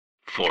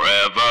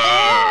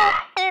Forever.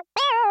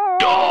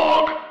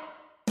 Dog.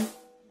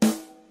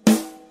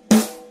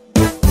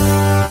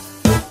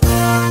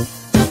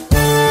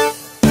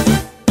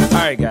 All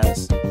right,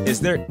 guys. Is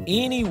there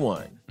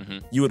anyone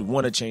you would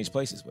want to change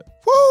places with?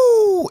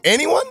 Woo!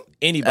 Anyone?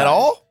 Anybody At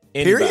all?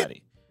 Anybody.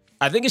 Period?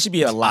 I think it should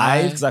be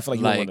alive because I feel like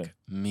you like want to.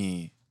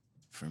 me.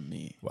 For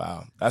me.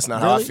 Wow. That's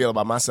not how I Really? feel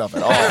about myself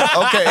at all.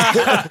 Okay.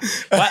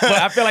 But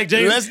I feel like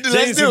James, Let's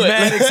James do is it.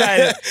 mad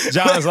excited.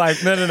 John's like,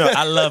 no.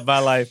 I love my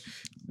life.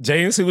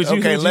 James, who would you?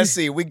 Okay, who would let's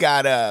see. We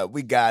got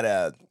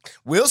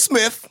Will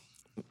Smith.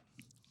 you?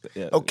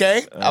 Yeah.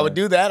 Okay. I would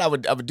do that. I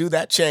would do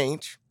that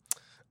change.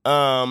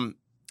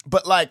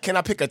 But like, can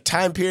I pick a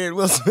time period,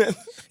 Will Smith?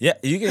 Yeah,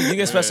 you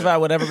can specify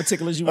whatever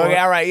particulars you want. Okay,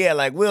 all right, yeah,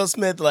 like Will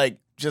Smith, like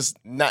just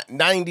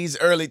 90s,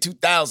 early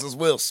 2000s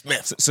Will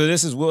Smith. So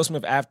this is Will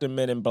Smith after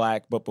Men in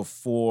Black, but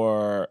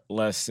before,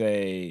 let's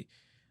say,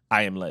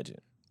 I Am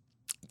Legend.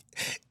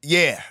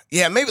 Yeah,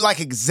 maybe like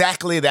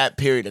exactly that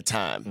period of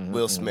time,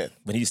 Will Smith.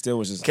 When he still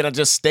was just, Can I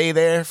just stay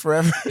there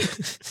forever?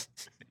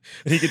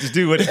 he could just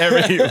do whatever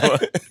he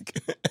wanted.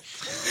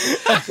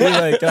 He's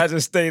like, can I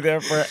just stay there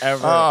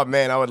forever? Oh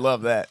man, I would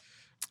love that.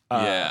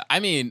 Yeah. I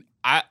mean,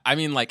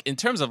 like in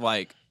terms of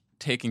like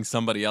taking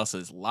somebody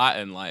else's lot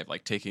in life,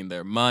 like taking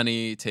their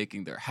money,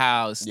 taking their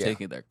house, Yeah.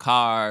 taking their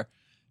car.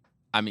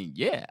 I mean,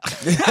 yeah.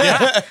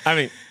 I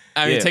mean,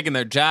 yeah. taking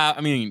their job.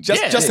 I mean,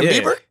 Justin yeah.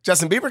 Bieber?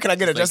 Justin Bieber? Can I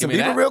get a Like, Justin give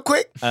me Bieber that. real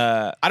quick?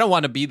 I don't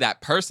want to be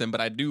that person,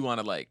 but I do want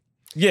to like.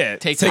 yeah,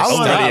 Take take I some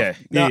wanna-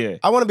 stuff. No, Yeah.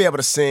 I want to be able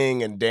to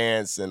sing and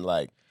dance and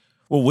like,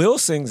 Well, Will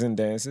sings and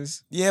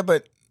dances. yeah,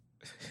 but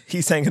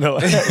He's singing a Yeah.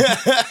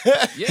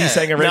 He's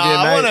sang Arabian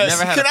I Nights. wanna-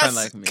 Never had a can I friend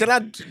s- like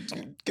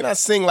me. Can I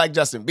sing like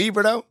Justin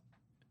Bieber though?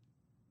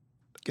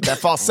 Get that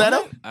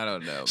falsetto? I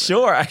don't know. man.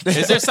 Sure.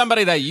 Is there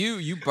somebody that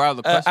you borrowed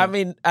the question? I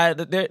mean,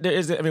 there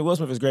is. I mean, Will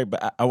Smith is great,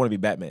 but I want to be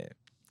Batman.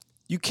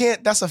 You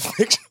can't. That's a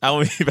fiction. I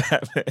want to be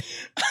Batman.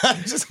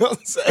 I'm just gonna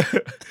say.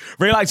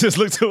 Ray like just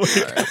looked away.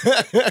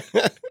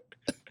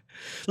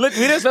 Look, we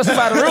didn't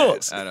specify the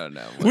rules. I don't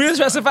know. We didn't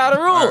specify the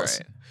All rules.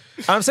 right.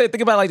 I'm saying,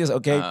 think about it like this,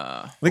 okay?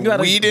 Think about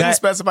it We like didn't that.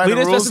 specify We the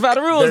didn't rules. specify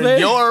the rules, They're man.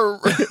 Your.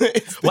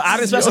 Well, I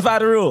didn't specify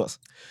the rules.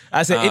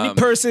 I said any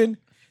person,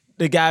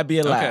 the guy be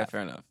alive. Okay,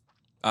 fair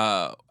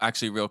enough.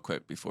 Actually, real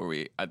quick before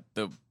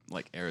the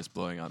like air is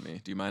blowing on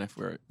me. Do you mind if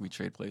we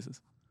trade places?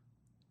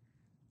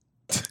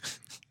 You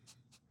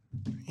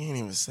didn't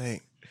even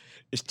say.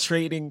 It's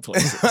trading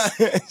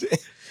places.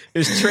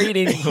 It's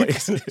trading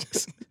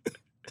places.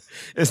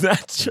 It's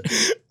not.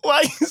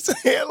 Why you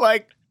say it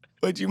like?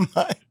 Would you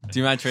mind? Do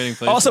you mind trading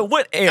places? Also,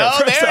 what air? Oh,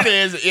 First there off- it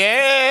is.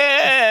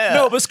 Yeah.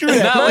 No, but screw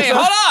that. No, First wait,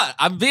 off- hold on.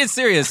 I'm being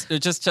serious.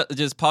 Just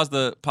pause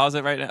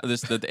it right now.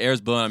 The air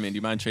is blowing on me. Do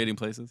you mind trading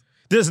places?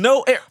 There's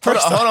no air. Hold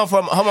First on, off-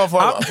 hold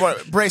on for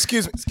Bray,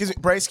 excuse me.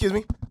 Bray, excuse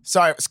me.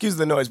 Sorry, excuse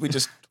the noise.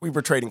 We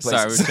were trading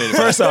Sorry, places. we're trading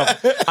First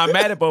off, I'm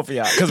mad at both of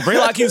y'all because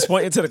Braylock keeps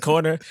pointing to the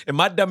corner, and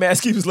my dumb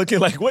ass keeps looking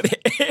like, "What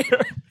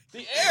air?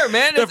 The air,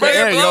 man. The It's the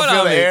air you don't blowing feel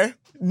on the me. air?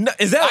 No,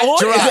 is that on?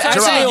 Gerard, Is it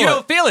actually Gerard, You on?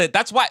 don't feel it.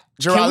 That's why.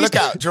 Gerard, Can we look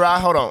st- out.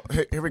 Gerard, hold on.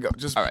 Here we go.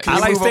 Just All right. can I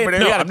you like move staying. over there?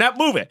 No, We gotta- I'm not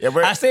moving. Yeah,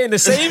 we're- I stay in the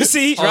same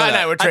seat. Gerard and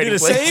I were I do trading the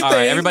places. same All thing.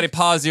 right, everybody,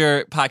 pause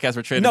your podcast.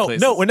 We're trading No,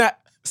 places. no, we're not.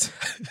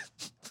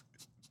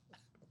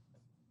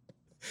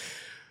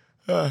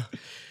 Oh,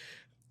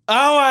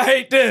 I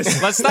hate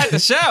this. Let's start the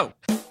show.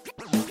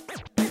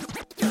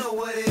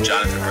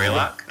 Jonathan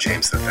Braylock.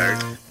 James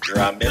III.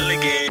 Gerard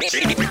Milligan.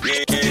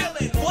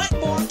 What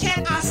more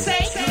can I say?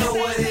 You know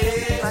what it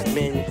is. Black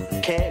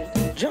men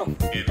can't jump.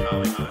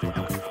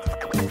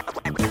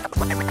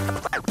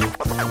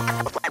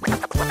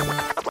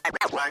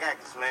 Black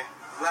actors, man.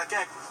 Black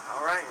actors.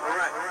 All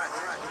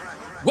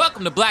right.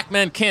 Welcome to Black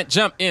Men Can't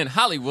Jump in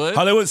Hollywood.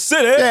 Hollywood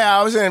City. Yeah,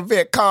 I was in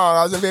Viet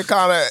Cong.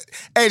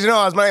 Agent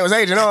Orange. My name was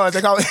Agent Orange.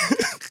 They call me.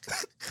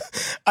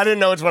 I didn't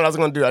know which one I was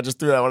going to do. I just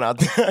threw that one out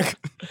there.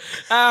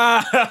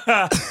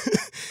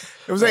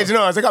 It was Agent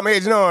Orange. They called me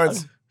Agent Orange.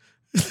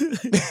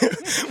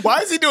 Why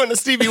is he doing the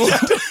Stevie Wonder?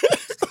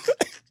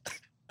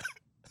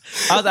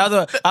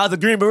 I was a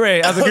Green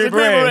Beret. I was a Green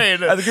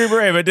Beret. I was a Green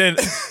Beret. But then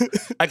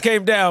I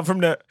came down from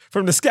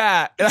the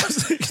sky, and I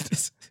was like,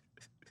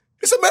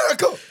 It's a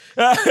miracle.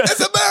 It's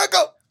a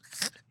miracle.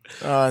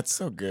 Oh, it's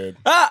so good.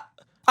 I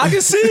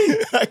can see.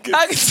 I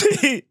can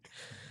see.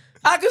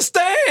 I can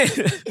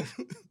stand.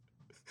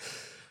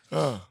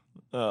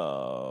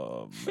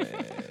 Oh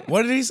man.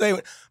 What did he say?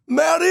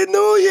 Merry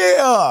New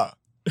Year.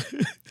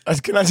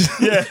 Can I just?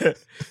 Yeah.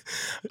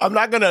 I'm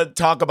not gonna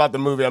talk about the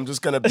movie. I'm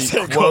just gonna be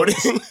Say quoting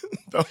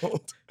the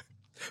whole.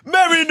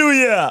 Merry New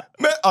Year.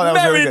 Oh, that was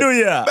Merry really good. New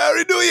Year.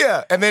 Merry New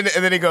Year. And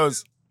then he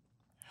goes,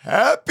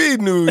 Happy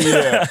New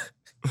Year.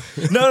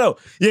 No.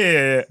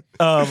 Yeah.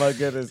 Oh my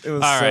goodness. It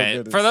was All so right.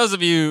 good. For those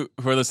of you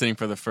who are listening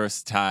for the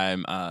first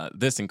time,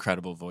 this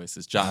incredible voice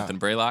is Jonathan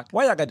Braylock.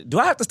 Why y'all got? Do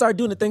I have to start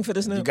doing the thing for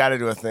this now? You got to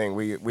do a thing.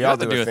 We You all have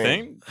to do a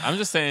thing. thing. I'm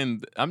just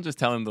saying. I'm just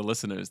telling the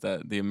listeners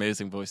that the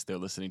amazing voice they're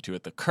listening to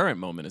at the current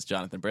moment is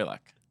Jonathan Braylock.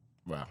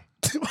 Wow.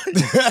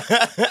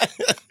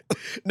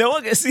 No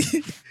one can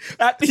see.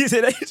 After you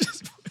said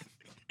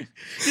that,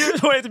 You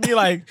just wanted to be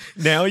like,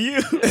 now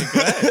you.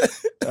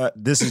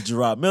 This is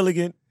Gerard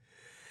Milligan.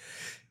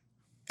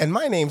 And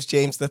my name's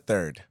James the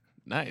Third.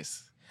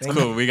 Nice. Thank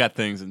Cool. We got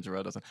things in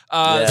Gerard doesn't.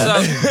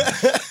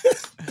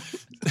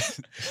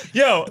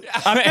 Yo,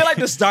 I feel like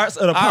the starts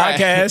of the right.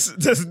 podcast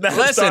does not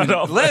start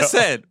off well.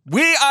 Listen.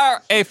 We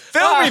are a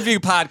film review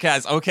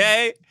podcast,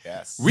 okay?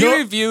 Yes. We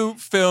review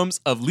films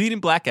of leading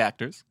black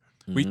actors.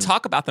 We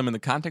talk about them in the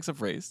context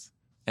of race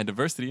and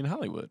diversity in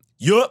Hollywood.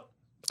 Yup.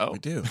 Oh, We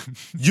do.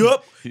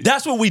 Yup.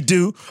 That's what we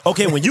do.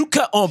 Okay, when you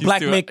cut on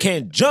Black Men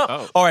Can't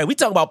Jump, all right, we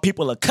talk about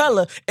people of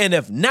color. And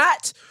if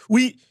not,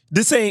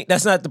 that's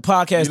not the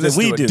podcast that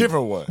we do. A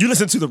different one. You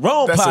listen to the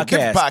wrong That's podcast. a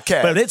different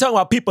podcast. But if they talk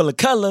about people of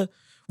color,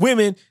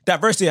 women,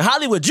 diversity in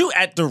Hollywood, you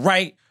at the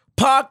right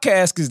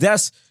podcast because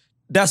that's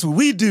what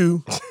we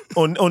do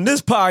on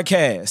this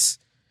podcast.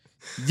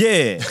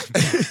 Yeah.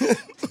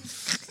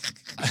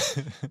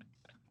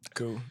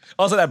 Cool.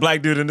 Also, that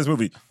black dude in this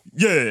movie.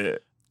 Yeah.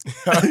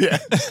 Oh, yeah.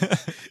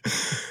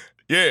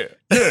 Yeah.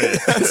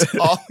 That's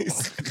all he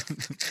said.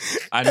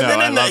 I know. And then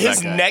I in love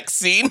his that guy. next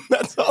scene,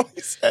 that's all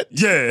he said.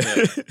 Yeah.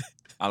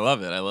 I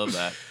love it. I love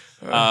that.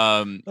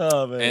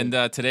 Oh, man.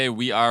 And today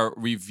we are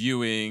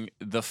reviewing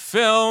the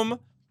film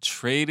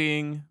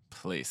Trading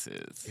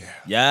Places.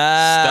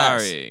 Yeah.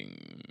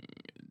 Starring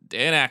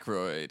Dan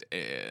Aykroyd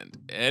and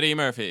Eddie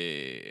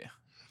Murphy.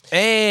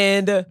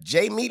 And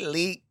Jamie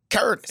Lee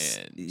Curtis.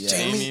 And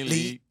Jamie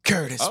Lee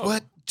Curtis. Oh,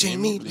 What?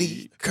 Jamie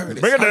Lee Curtis.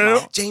 Bring it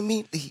down.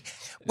 Jamie Lee.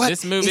 What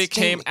This movie is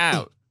came Jamie-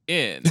 out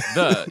in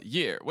the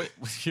year. What year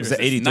Was is it this?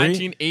 83?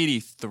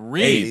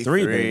 1983.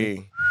 83,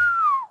 baby.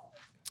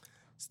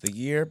 It's the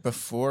year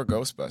before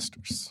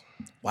Ghostbusters.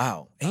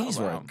 wow. 80s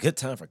were wow. a good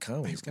time for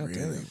comedies. God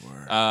damn. Really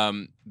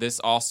were. This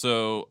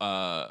also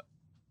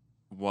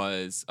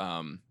was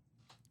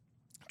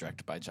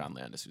directed by John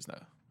Landis, who's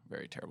a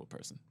very terrible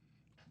person.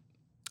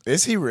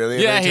 Is he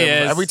really? Yeah, he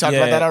is. Have we talked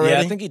about that already?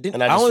 Yeah, I think he did.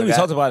 And I just don't know if we forgot?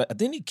 talked about it.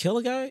 Didn't he kill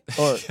a guy?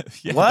 Or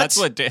Yeah, what? That's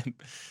what Dan.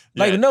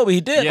 Like, yeah. no, but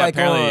he did. Yeah, like,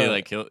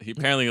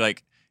 apparently,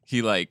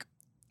 on-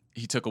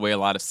 he took away a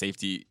lot of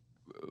safety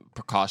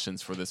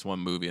precautions for this one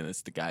movie, and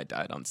the guy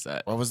died on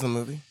set. What was the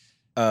movie?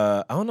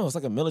 I don't know. It's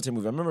like a military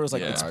movie. I remember it was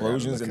like Yeah. I gotta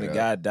explosions look and the it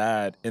guy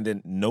died, and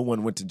then no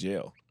one went to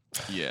jail.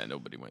 Yeah,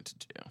 nobody went to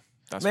jail.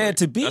 That's Man, what,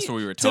 to be that's what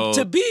we were told.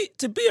 to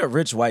be a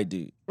rich white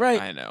dude, right?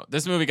 I know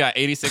this movie got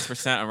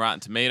 86% on Rotten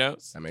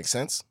Tomatoes. That makes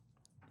sense.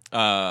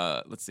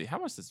 Let's see, how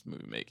much did this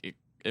movie make?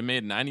 It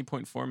made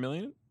 $90.4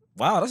 million.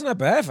 Wow, that's not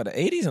bad for the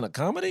 80s and a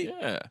comedy.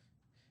 Yeah,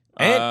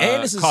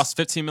 And this is cost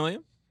 $15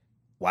 million.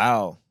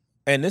 wow.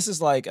 And this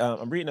is like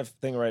I'm reading a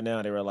thing right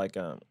now. They were like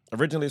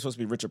originally it was supposed to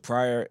be Richard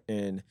Pryor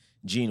and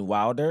Gene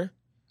Wilder.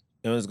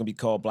 It was gonna be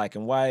called Black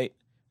and White.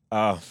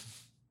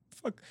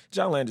 Fuck,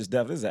 John Landis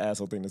death. This is an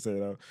asshole thing to say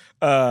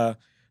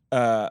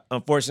though.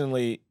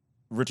 Unfortunately,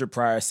 Richard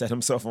Pryor set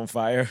himself on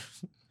fire,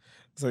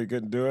 so he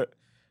couldn't do it.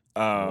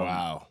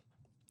 Wow.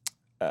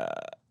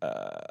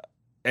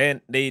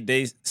 And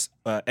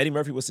Eddie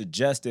Murphy was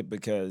suggested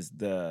because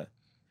the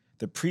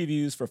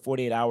previews for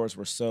 48 Hours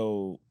were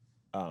so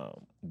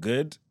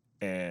good,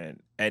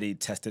 and Eddie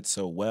tested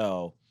so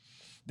well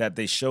that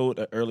they showed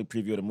an early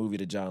preview of the movie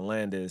to John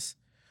Landis,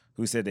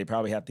 who said they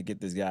probably have to get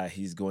this guy.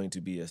 He's going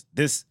to be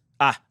this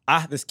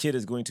kid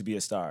is going to be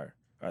a star.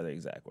 Are the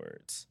exact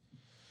words?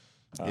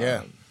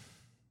 Yeah.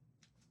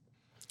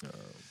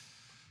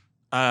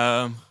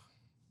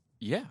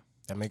 Yeah.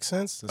 That makes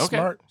sense. That's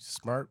Okay.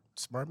 Smart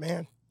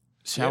man.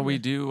 Shall we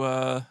do?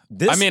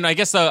 This- I mean, I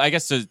guess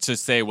to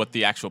say what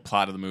the actual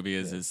plot of the movie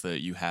is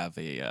that you have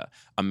a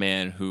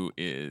man who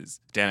is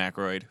Dan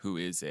Aykroyd, who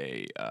is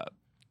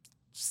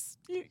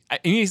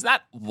he's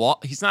not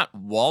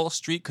Wall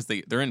Street because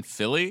they're in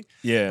Philly,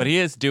 Yeah. but he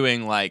is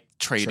doing like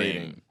trading,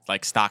 Trading.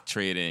 like stock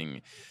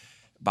trading,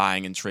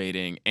 buying and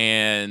trading,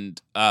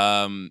 and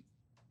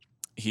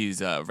he's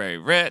very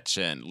rich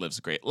and lives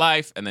a great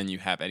life. And then you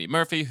have Eddie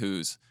Murphy,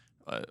 who's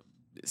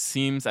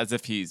seems as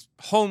if he's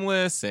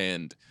homeless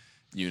and.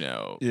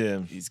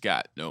 Yeah. He's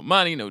got no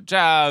money, no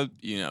job,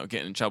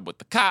 getting in trouble with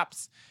the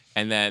cops.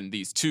 And then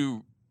these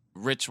two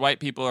rich white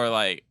people are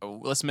like,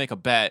 oh, let's make a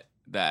bet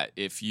that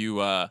if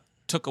you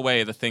took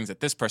away the things that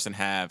this person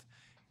have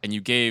and you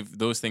gave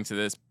those things to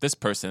this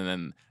person,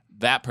 then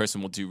that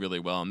person will do really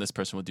well and this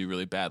person will do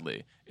really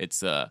badly.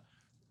 It's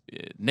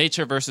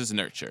nature versus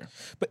nurture.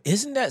 But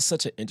isn't that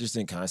such an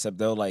interesting concept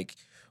though? Like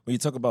when you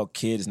talk about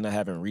kids not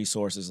having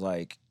resources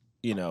like,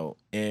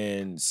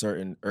 in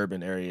certain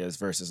urban areas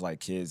versus like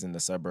kids in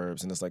the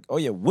suburbs. And it's like, oh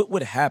yeah, what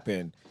would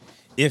happen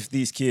if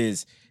these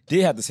kids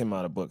did have the same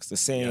amount of books, the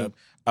same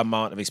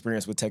amount of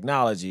experience with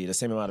technology, the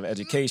same amount of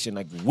education?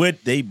 Like,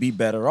 would they be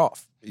better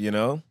off?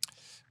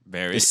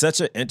 Very. It's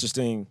such an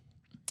interesting.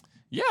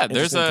 Yeah,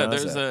 there's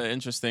Interesting an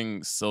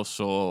interesting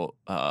social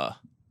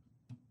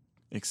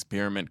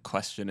experiment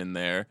question in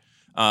there,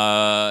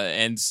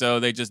 and so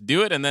they just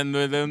do it, and then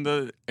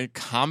the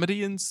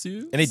comedy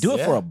ensues, And they do it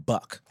Yeah. for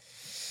 $1.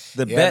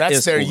 The Yeah, bet that's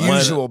is their one-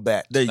 usual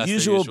bet. The That's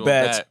usual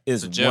bet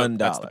is The joke. $1.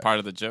 That's the part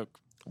of the joke.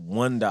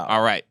 $1.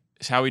 All right,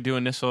 shall we do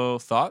initial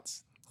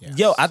thoughts? Yes.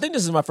 Yo, I think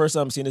this is my first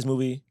time seeing this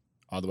movie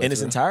All the way in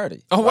its through?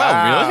 entirety. Oh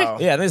wow,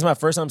 really? Yeah, I think it's my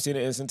first time seeing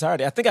it in its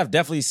entirety. I think I've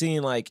definitely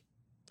seen like.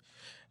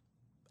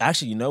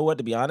 Actually, you know what?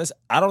 To be honest,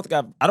 I don't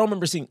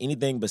remember seeing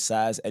anything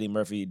besides Eddie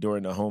Murphy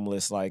during the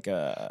homeless. Like,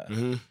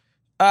 I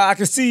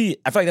can see.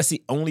 I feel like that's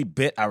the only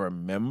bit I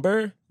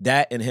remember.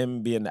 That and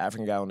him being the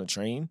African guy on the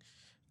train.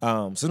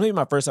 So it's maybe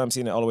my first time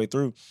seeing it all the way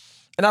through,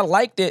 and I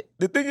liked it.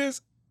 The thing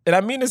is, and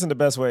I mean this in the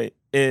best way,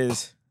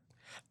 is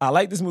I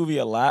like this movie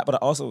a lot, but I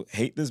also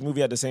hate this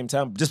movie at the same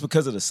time, just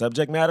because of the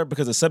subject matter.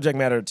 Because the subject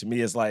matter to me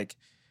is like,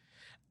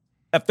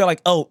 I feel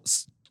like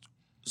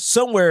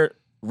somewhere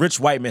rich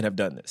white men have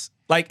done this.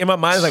 Like in my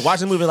mind, it's like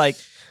watching the movie, like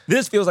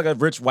this feels like a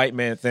rich white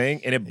man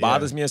thing, and it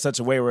bothers me in such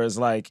a way where it's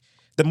like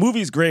the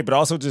movie's great, but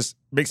also just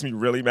makes me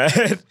really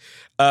mad.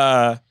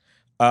 I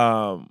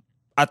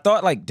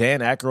thought like Dan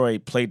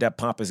Aykroyd played that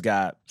pompous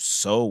guy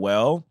so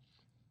well,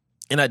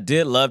 and I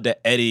did love that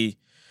Eddie,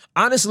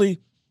 honestly,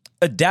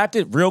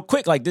 adapted real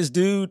quick. Like this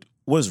dude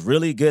was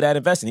really good at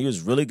investing. He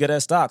was really good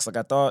at stocks. Like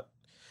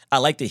I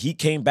like that he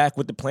came back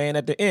with the plan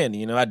at the end.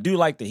 You know, I do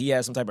like that he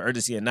had some type of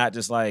urgency and not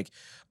just like,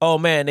 oh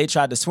man, they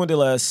tried to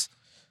swindle us.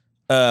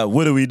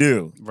 What do we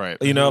do? Right.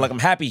 You know, like I'm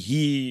happy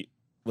he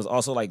was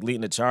also like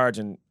leading the charge.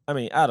 And I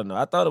mean, I don't know.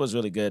 I thought it was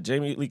really good.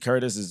 Jamie Lee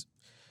Curtis is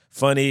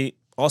funny,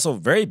 also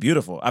very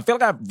beautiful. I feel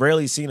like I've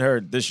rarely seen her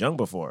this young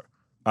before.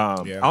 I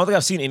don't think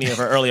I've seen any of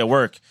her earlier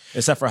work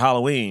except for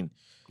Halloween.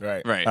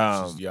 Right.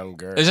 Right. She's young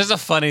girl. It's just a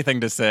funny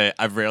thing to say.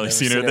 I've rarely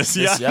seen her this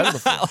young.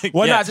 before. Like,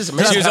 Well, yeah. not just she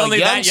was how only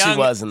young that young. she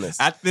was in this.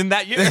 In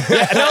that year. No,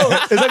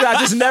 it's like I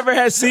just never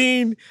had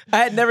seen. I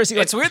had never seen.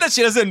 Like, It's weird that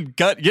she doesn't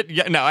get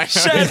no.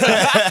 Shut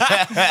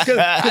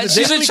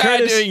She's Jamie Lee trying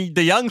Curtis- doing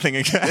the young thing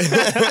again.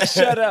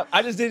 Shut up!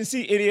 I just didn't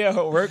see any of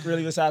her work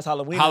really besides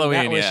Halloween. Halloween,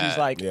 And that one, yeah. she's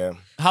like, Yeah.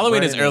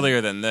 Halloween is Brandon.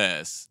 earlier than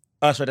this.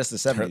 oh, that's right, that's the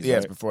 70s. Yeah,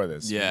 it's right? before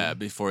this. Yeah,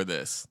 before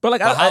this. But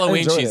like, I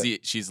Halloween, enjoyed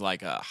she's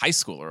like a high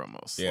schooler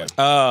almost. Yeah. Like,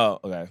 Oh,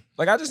 okay.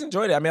 Like I just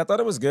enjoyed it. I mean, I thought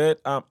it was good.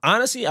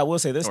 Honestly, I will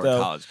say this or a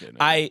though. college kid.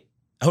 I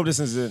hope this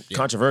isn't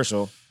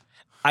controversial.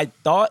 I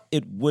thought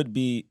it would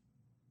be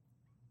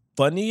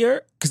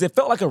funnier because it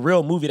felt like a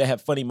real movie that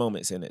had funny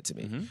moments in it to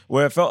me. Mhm.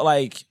 Where it felt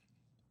like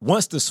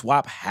once the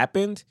swap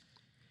happened,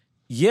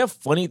 yeah,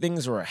 funny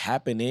things were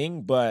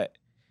happening, but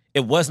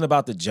it wasn't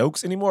about the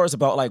jokes anymore. It's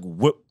about like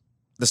what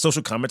the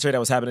social commentary that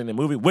was happening in the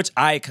movie, which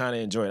I kind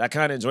of enjoyed. I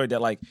kind of enjoyed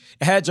that. Like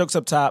it had jokes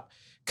up top,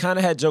 kind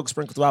of had jokes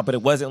sprinkled throughout, but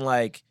it wasn't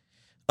like,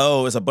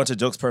 oh, it's a bunch of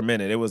jokes per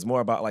minute. It was more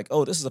about like,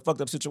 oh, this is a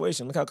fucked up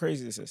situation. Look how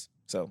crazy this is.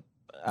 So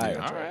I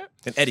enjoyed all right. it.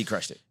 And Eddie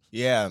crushed it.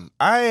 Yeah,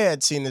 I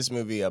had seen this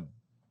movie a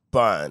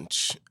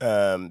bunch.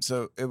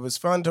 So it was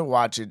fun to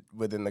watch it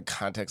within the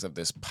context of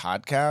this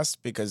podcast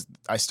because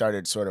I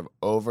started sort of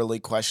overly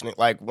questioning.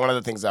 Like, one of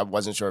the things I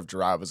wasn't sure if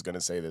Gerard was going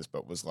to say this,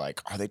 but was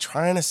like, are they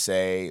trying to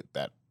say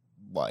that,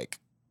 like,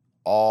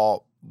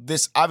 all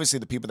this, obviously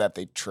the people that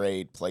they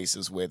trade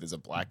places with is a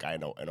black guy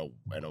and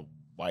a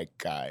white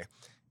guy.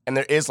 And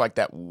there is like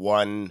that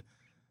one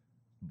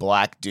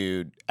black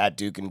dude at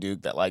Duke and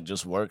Duke that like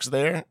just works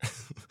there.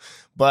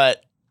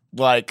 But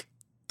like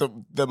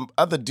the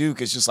other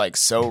Duke is just like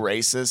so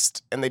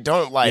racist, and they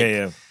don't like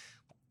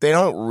they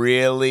don't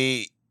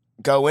really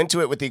go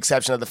into it, with the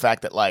exception of the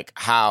fact that like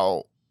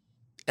how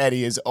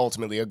Eddie is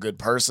ultimately a good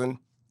person,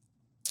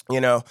 you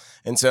know?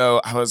 And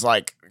so I was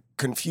like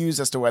confused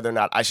as to whether or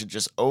not I should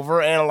just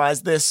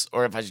overanalyze this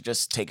or if I should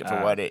just take it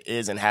for what it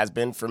is and has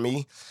been for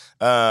me.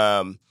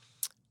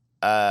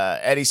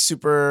 Eddie's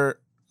super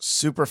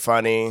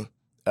funny.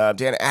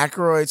 Dan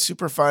Aykroyd,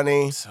 super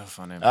funny. So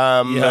funny.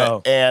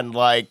 And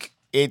like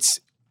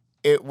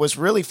it was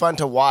really fun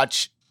to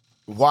watch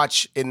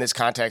in this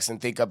context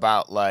and think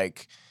about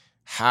like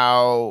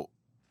how,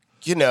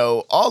 you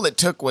know, all it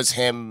took was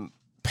him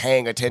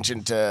paying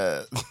attention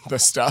to the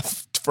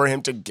stuff for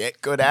him to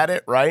get good at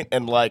it, right?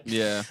 And like,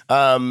 yeah.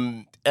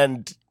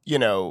 And you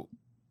know,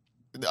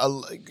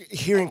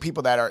 hearing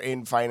people that are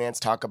in finance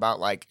talk about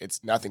like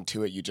it's nothing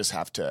to it. You just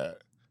have to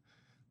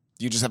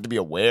be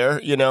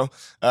aware, you know?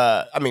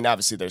 I mean,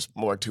 obviously there's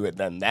more to it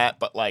than that,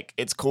 but like,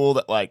 it's cool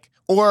that like,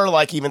 or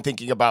like even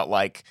thinking about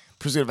like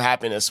Pursuit of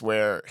Happiness,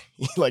 where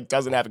he like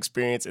doesn't have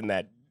experience in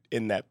that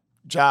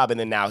job. And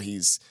then now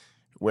he's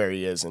where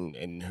he is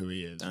and who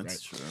he is.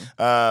 That's true.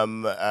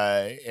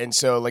 And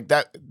so like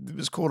that, it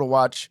was cool to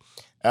watch.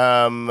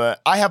 I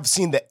have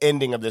seen the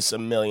ending of this a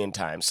million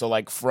times. So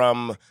like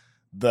from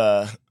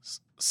the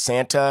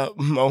Santa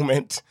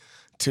moment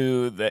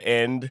to the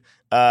end,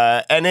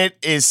 and it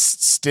is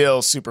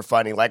still super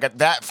funny. Like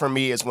that for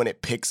me is when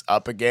it picks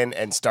up again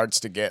and starts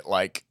to get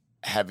like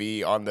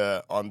heavy on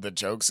the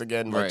jokes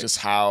again, like Right. just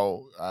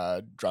how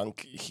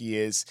drunk he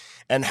is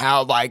and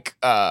how like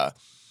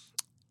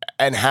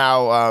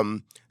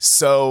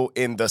so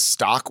in the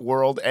stock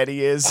world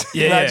Eddie is.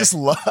 Yeah, And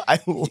yeah. I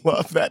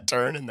love that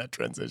turn and that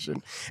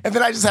transition. And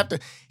then I just have to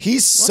he's Well,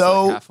 it's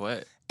so like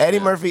halfway. Eddie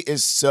Yeah. Murphy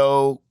is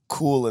so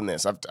cool in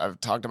this. I've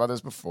talked about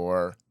this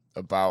before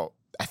about,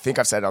 I think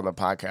I've said it on the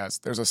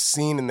podcast. There's a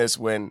scene in this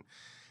when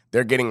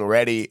they're getting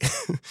ready,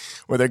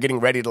 where they're getting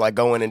ready to like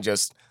go in and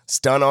just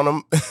stun on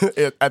him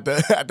at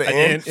the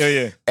end.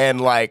 Yeah.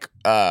 And like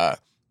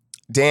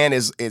Dan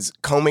is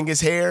combing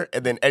his hair,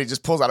 and then Eddie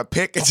just pulls out a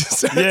pick and just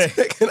starts Yeah.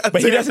 picking.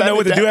 But he doesn't know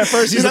what to do at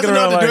first. He He's doesn't looking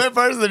know around what to do like- at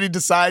first, and then he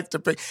decides to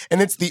pick.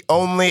 And it's the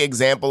only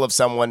example of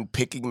someone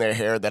picking their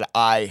hair that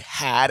I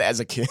had as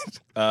a kid.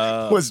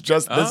 Was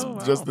just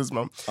this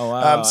moment. Oh,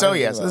 wow. So I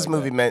didn't yeah, think so this about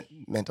movie that.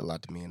 meant a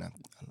lot to me, and I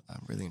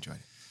really enjoyed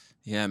it.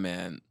 Yeah,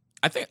 man.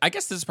 I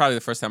guess this is probably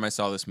the first time I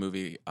saw this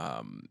movie,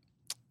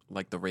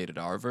 like the rated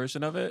R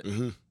version of it.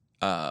 Mm-hmm.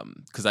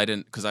 Because I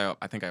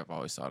think I've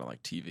always saw it on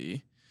like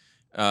TV.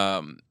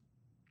 Yeah,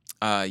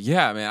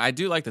 man, I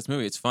do like this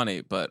movie. It's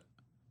funny, but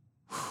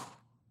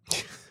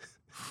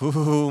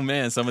whew,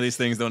 man, some of these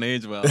things don't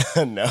age well.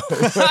 No.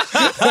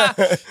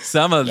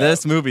 Some of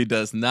this movie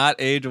does not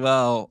age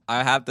well,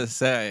 I have to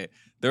say.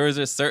 There was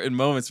just certain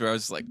moments where I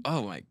was just like,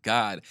 oh my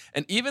God.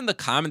 And even the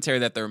commentary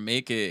that they're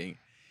making,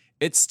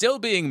 it's still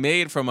being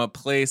made from a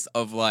place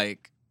of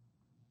like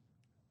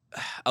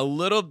a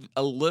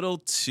little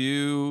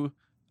too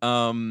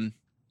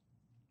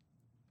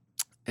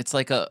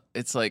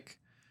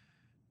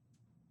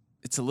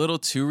it's a little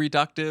too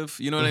reductive,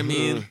 you know what I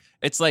mean?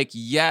 It's like,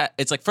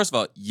 first of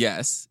all,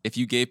 yes, if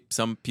you gave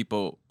some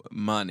people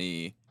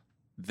money,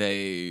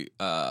 their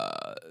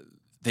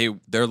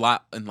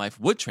lot in life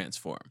would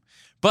transform.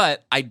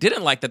 But I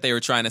didn't like that they were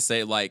trying to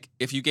say, like,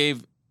 if you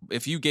gave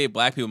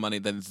black people money,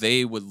 then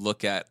they would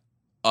look at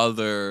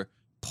other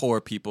poor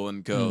people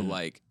and go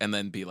like, and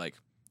then be like,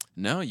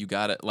 no, you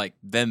got it. Like,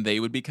 then they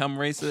would become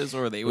racist,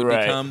 or they would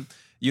become,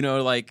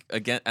 like,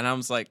 again. And I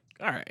was like,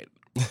 all right,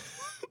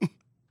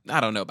 I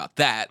don't know about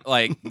that.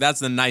 Like,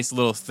 that's a nice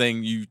little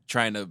thing, you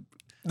trying to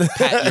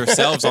pat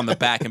yourselves on the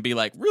back and be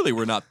like, really,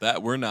 we're not, But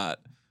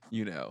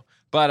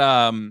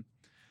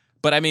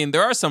I mean,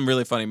 there are some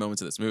really funny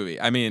moments in this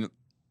movie. I mean,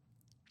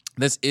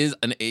 this is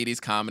an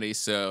 80s comedy,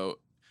 so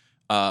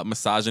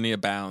misogyny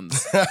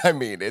abounds. I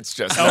mean, it's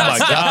just. Oh my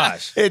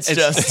gosh. It's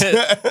just.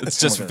 It's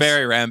just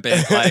very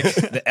rampant. Like,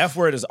 The F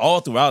word is all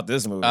throughout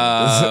this movie.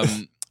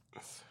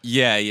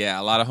 yeah,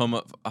 a lot of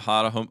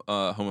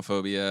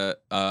homophobia,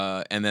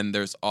 and then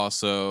there's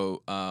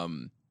also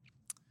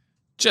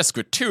just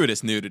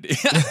gratuitous nudity.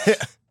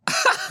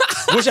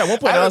 Which at one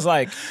point I was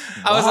like,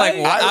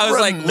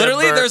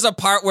 literally, there's a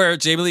part where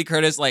Jamie Lee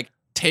Curtis like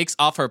takes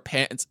off her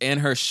pants and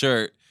her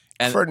shirt,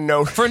 and For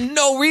no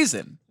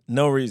reason.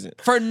 no reason.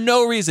 For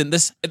no reason.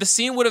 The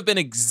scene would have been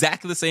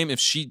exactly the same if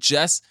she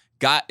just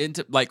got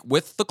into, like,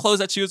 with the clothes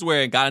that she was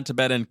wearing, got into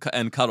bed and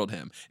cuddled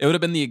him. It would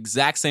have been the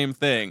exact same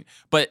thing.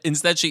 But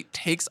instead, she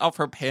takes off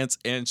her pants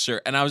and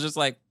shirt, and I was just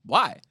like,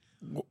 why?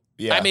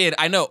 Yeah. I mean,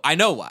 I know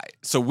why,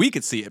 so we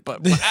could see it,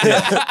 but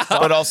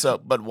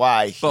but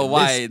why? but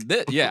why?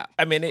 Yeah.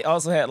 I mean, they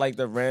also had like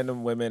the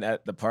random women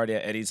at the party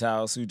at Eddie's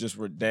house who just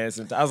were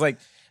dancing. I was like,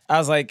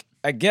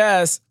 I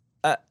guess.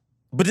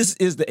 But this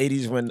is the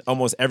 80s when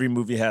almost every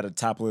movie had a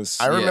topless.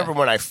 I remember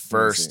when I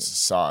first Scene.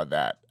 saw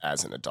that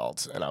as an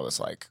adult, and I was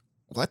like,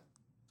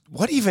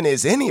 what even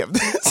is any of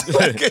this?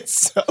 Like,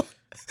 it's so.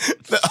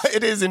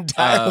 It is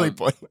entirely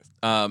pointless.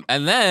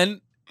 And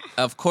then,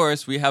 of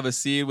course, we have a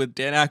scene with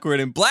Dan Aykroyd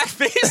in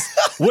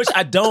blackface. which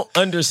I don't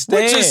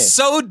understand. Which is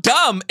so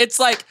dumb. It's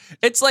like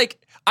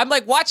I'm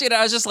like watching it.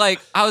 I was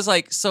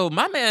like, so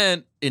my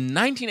man in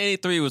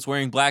 1983 was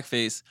wearing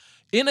blackface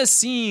in a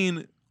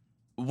scene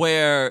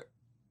where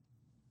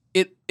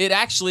it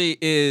actually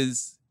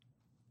is.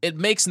 It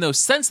makes no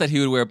sense that he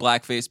would wear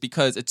blackface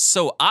because it's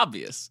so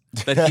obvious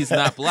that he's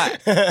not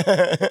black.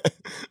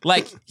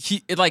 Like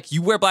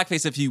you wear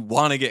blackface if you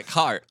want to get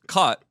caught.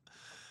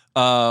 And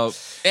No,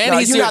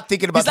 he's you're not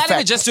thinking about He's the not even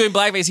fact- just doing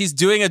blackface. He's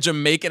doing a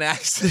Jamaican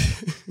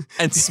accent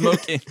and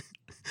smoking.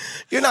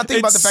 You're not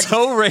thinking about the It's fact.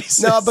 so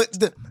racist. No,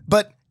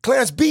 but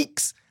Clarence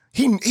Beeks,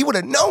 he would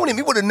have known him.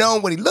 He would have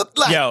known what he looked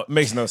like. Yo, it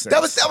makes no sense.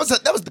 That was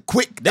the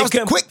quick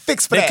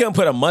fix for They that. couldn't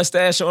put a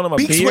mustache on him, a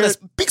beard.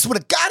 Beeks would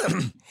have got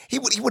him. He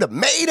would have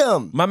made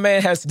him. My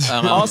man has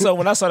also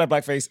when I saw that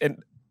blackface,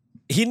 and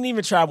he didn't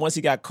even try once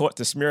he got caught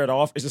to smear it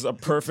off. It's just a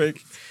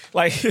perfect,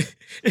 like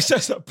it's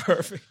just a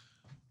perfect.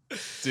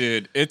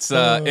 Dude,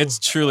 it's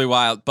truly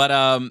wild. But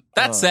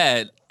that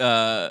said,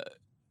 it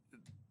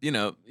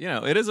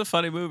is a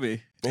funny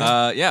movie.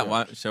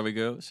 Shall we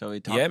go? Shall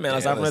we talk? Yeah, man.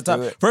 Let's Yeah, from the let's top.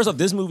 do it. First off,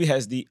 this movie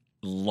has the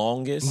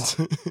longest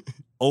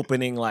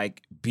opening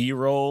like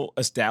B-roll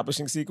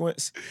establishing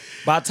sequence.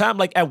 By the time,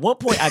 like at one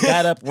point, I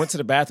got up, went to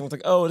the bathroom, was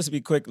like, "Oh, this will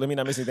be quick. Let me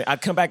not miss anything." I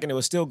come back and it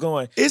was still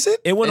going. Is it?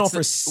 It went on It's for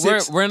the-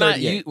 6. We're not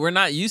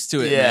used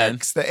to it, Yeah, man.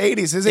 it's the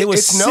 80s. It was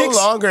It's no 6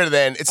 longer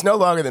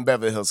than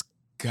Beverly Hills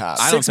Cop.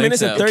 I don't 6 think minutes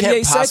so. and It 38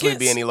 can't possibly seconds.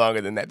 be any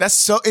longer than that.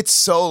 It's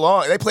so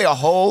long. They play a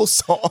whole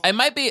song. It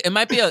might be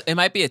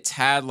a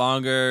tad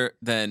longer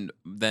than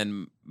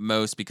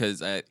most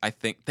because I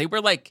think they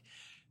were like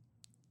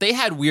they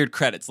had weird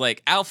credits.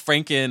 Like Al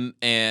Franken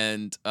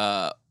and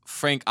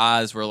Frank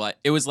Oz were like,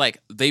 it was like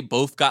they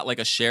both got like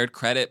a shared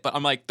credit, but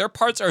I'm like, their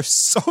parts are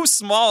so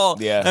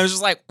small. Yeah. And I was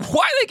just like,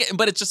 why are they getting,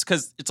 but it's just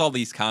because it's all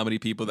these comedy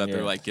people that they're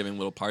Yeah. like giving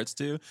little parts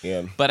to.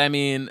 Yeah. But I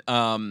mean,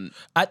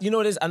 You know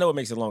what it is? I know what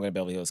makes it longer than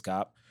Beverly Hills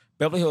Cop.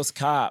 Beverly Hills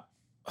Cop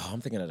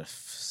I'm thinking of the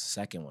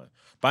second one.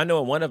 But I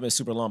know one of them is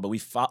super long, but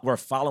we're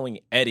following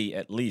Eddie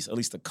at least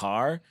the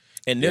car.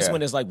 And this Yeah.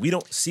 one is like, we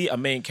don't see a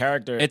main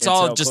character. It's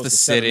until all just close the to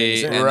 7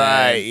 minutes city, in. and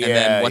Right, Then, and yeah,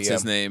 then what's yeah.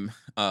 his name?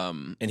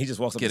 And he just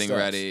walks up Getting the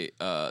steps. ready,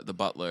 the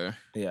butler.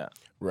 Yeah.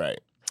 Right.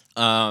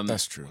 Um,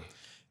 That's true.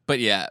 But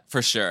yeah,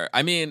 for sure.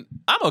 I mean,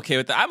 I'm okay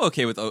with that. I'm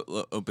okay with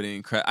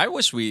opening credit. I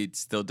wish we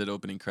still did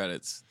opening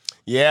credits.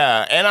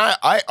 Yeah, and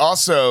I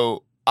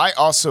also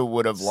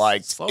would have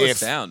liked Slow us if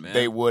down, man.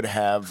 they would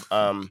have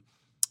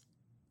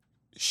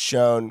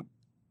shown,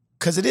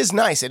 because it is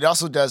nice. It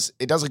also does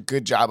a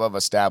good job of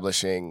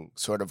establishing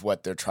sort of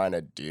what they're trying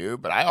to do.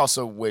 But I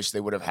also wish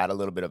they would have had a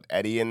little bit of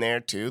Eddie in there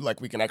too.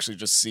 Like we can actually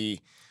just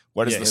see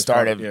what is Yeah, the his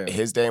start part, of yeah.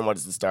 his day and what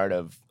is the start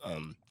of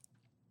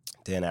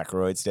Dan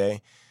Aykroyd's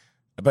day.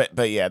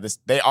 But yeah,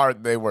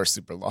 they were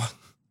super long.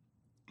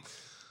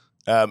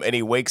 And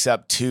he wakes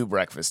up to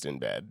breakfast in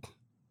bed.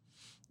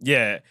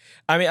 Yeah,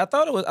 I mean, I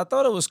thought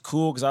it was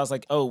cool because I was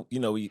like, oh, you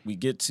know, we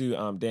get to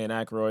Dan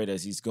Aykroyd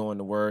as he's going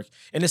to work,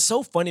 and it's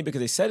so funny because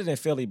they said it in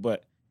Philly,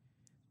 but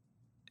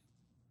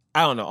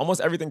I don't know,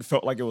 almost everything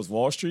felt like it was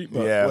Wall Street,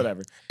 but Yeah.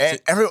 whatever.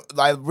 And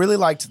I really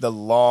liked his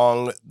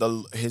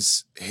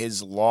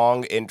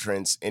long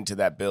entrance into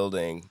that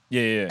building.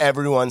 Yeah.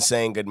 Everyone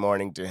saying good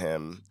morning to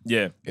him.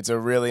 Yeah. It's a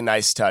really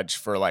nice touch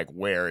for like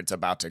where it's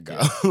about to go.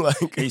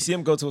 Like And you see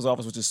him go to his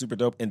office, which is super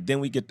dope, and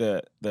then we get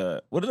the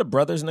what are the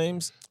brothers'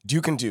 names?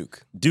 Duke and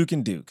Duke. Duke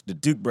and Duke, the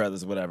Duke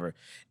brothers, whatever.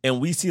 And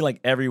we see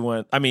like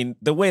everyone. I mean,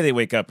 the way they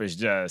wake up is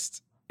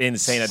just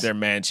insane at their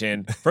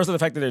mansion. First of the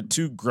fact that they're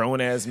two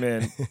grown-ass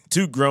men,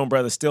 two grown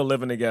brothers still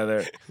living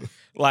together,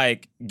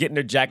 like getting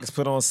their jackets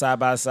put on side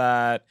by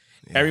side.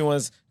 Yeah.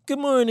 Everyone's, good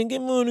morning,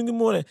 good morning, good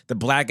morning. The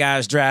black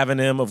guy's driving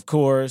them, of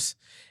course.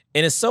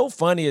 And it's so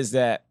funny is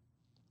that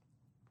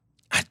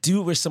I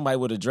do wish somebody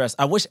would address,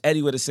 I wish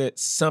Eddie would have said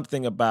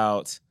something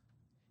about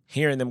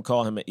hearing them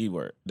call him an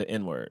E-word, the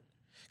N-word.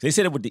 They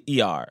said it with the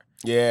ER.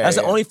 Yeah. That's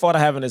the only fault I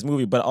have in this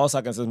movie, but also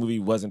I can say this movie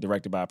wasn't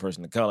directed by a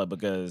person of color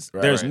because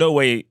there's right. no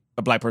way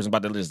a black person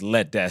about to just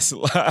let that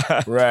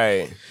slide.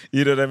 Right.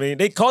 You know what I mean?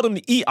 They called him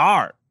the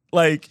ER.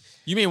 Like,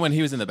 you mean when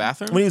he was in the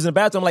bathroom? when he was in the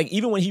bathroom, like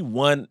even when he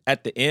won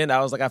at the end, I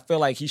was like, I feel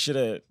like he should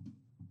have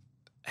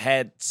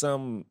had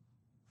some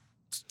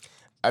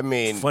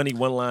funny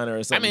one-liner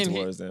or something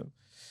towards them.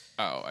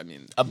 Oh, I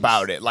mean,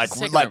 about it, like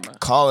Sick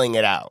calling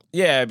it out.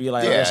 Yeah, it'd be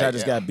like, I Yeah, wish I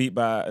just got beat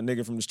by a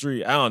nigga from the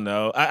street. I don't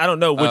know. I don't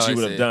know what you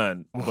would have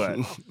done, but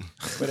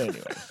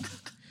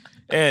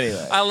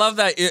anyway. I love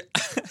that.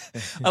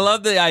 I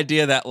love the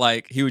idea that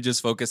like he would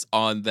just focus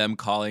on them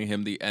calling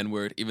him the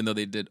N-word, even though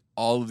they did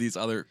all of these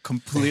other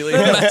completely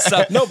messed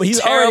up, No, but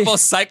he's terrible already-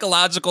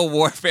 psychological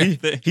warfare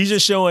things. He's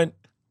just showing,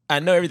 I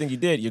know everything you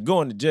did. You're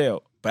going to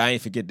jail, but I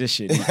ain't forget this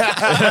shit.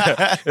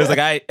 It was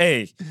like,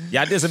 hey,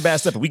 y'all did some bad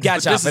stuff, but we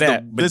got y'all This for is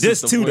that. But this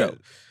this is the too, win.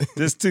 though.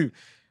 This too.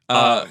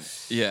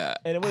 Yeah.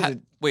 And it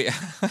wasn't- Wait,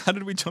 how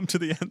did we jump to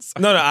the end?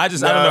 No, I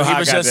don't know how he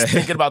was I got just that.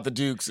 thinking about the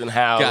Dukes and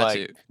how Got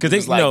you. Because they it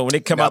was like, when they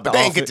come no, out the but they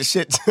ain't office.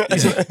 get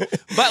the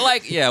shit. But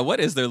like, yeah, what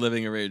is their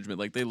living arrangement?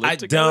 Like they live I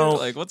together? don't-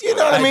 Like what's You going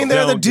know what on? I mean?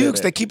 They're the don't get Dukes.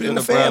 it. They keep it in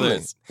They're the the family.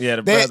 brothers. Yeah,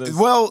 the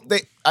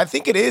brothers. I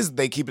think it is.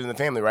 They keep it in the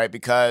family, right?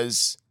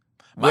 Because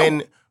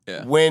when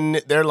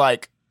they're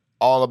like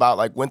all about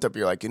like Winthrop,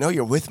 you're like,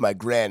 you're with my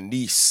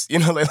grandniece. They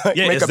like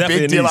Yeah, make it's a big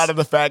definitely a deal niece. out of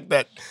the fact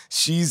that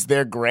she's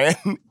their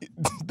grandniece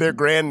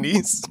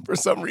for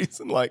some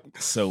reason. Like,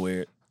 So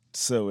weird.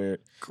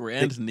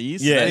 Grand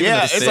niece? Yeah. Is that even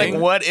a it's thing? like,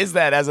 what is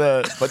that as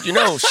a? But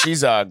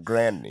she's a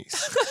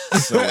grandniece.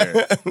 So weird.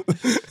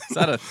 Is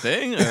that a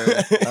thing? Or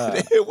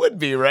It would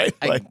be right.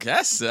 I Like,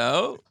 guess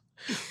so.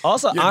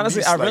 Also, Your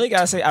honestly, niece, I really like-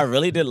 gotta say, I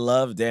really did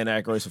love Dan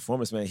Aykroyd's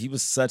performance, man. He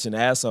was such an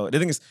asshole. The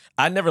thing is,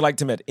 I never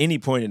liked him at any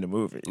point in the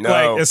movie. No.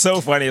 Like, it's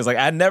so funny. It's like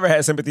I never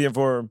had sympathy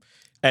for him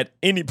at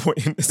any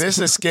point in this. this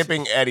is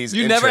skipping Eddie's.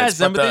 You never had entrance,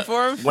 but sympathy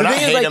for him? When The I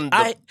thing is, hate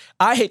like, him,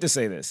 I hate to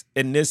say this,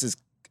 and this is,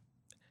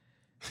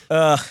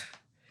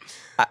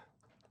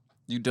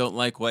 You don't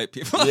like white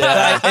people.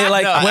 Yeah. And,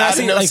 like, No, when I I have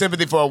see no like,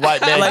 sympathy for a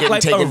white man like- getting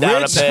like taken a down a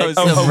rich- peg.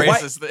 So it's a a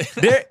white- racist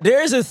thing.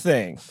 there's a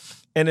thing,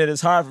 and it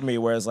is hard for me.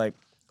 Whereas like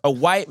a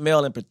white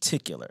male in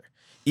particular,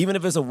 even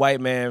if it's a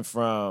white man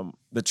from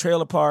the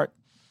trailer park,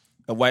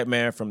 a white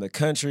man from the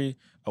country,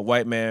 a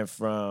white man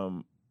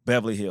from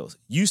Beverly Hills,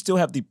 you still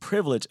have the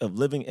privilege of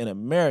living in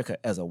America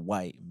as a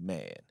white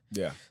man.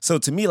 Yeah. So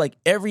to me, like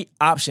every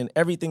option,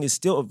 everything is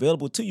still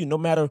available to you, no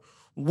matter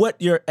what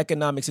your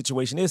economic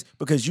situation is,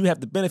 because you have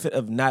the benefit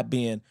of not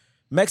being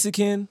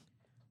Mexican,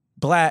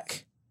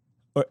 Black,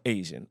 or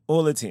Asian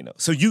or Latino.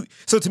 So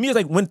to me, it's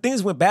like when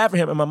things went bad for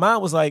him, and my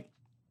mind was like,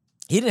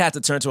 he didn't have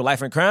to turn to a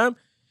life in crime.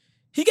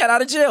 He got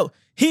out of jail.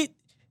 He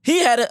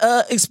had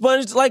a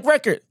expunged like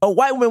record. A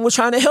white woman was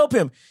trying to help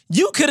him.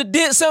 You could have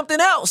did something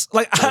else.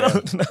 Like I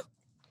don't know.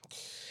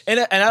 And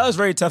that was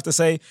very tough to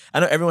say. I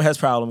know everyone has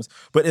problems,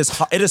 but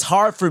it is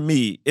hard for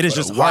me. It is But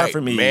just a hard white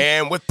for me.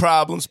 man with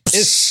problems.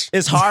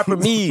 It's hard for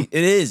me.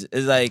 It is.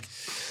 It's like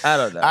I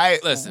don't know.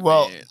 Listen,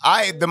 well,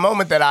 man. the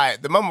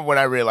moment when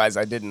I realized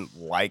I didn't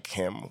like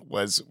him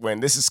was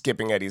when this is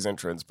skipping Eddie's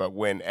entrance, but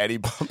when Eddie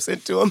bumps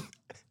into him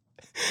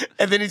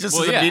And then he just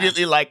Well, is yeah.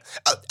 immediately like,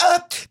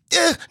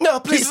 no,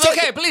 please He's take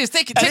okay, it. please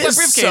take And my he's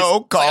briefcase.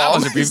 so It's like, I calm.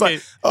 want your He's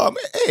like,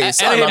 briefcase. hey,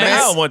 sorry, Eddie, my man, man. I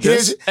don't want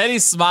this. Here's- And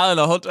he's smiling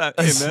the whole time.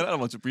 Hey man, I don't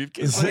want your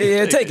briefcase.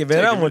 Yeah, take it, man.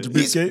 I don't want your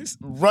He's briefcase.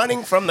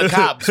 running from the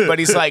cops, but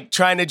he's like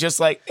trying to just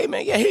like, hey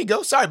man, yeah, here you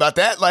go. Sorry about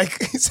that. Like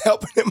he's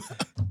helping him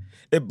out.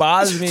 It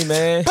bothers me,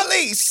 man.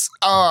 Police.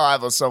 Oh, I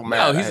was so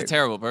mad. No, he's I a hate-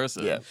 terrible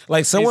person. Yeah.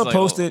 Like someone like,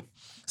 posted.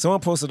 Someone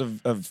posted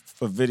a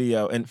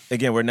video, and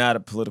again, we're not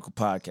a political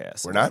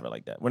podcast. We're not? Never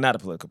like that. We're not a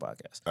political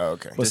podcast. Oh,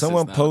 okay. But This is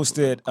someone not a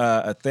posted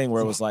a thing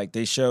where it was like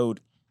they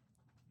showed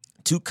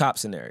 2 cop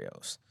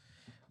scenarios.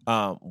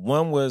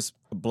 One was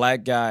a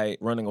black guy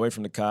running away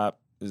from the cop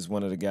is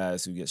one of the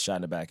guys who gets shot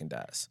in the back and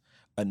dies.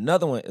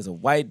 Another one is a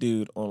white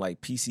dude on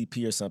like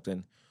PCP or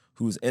something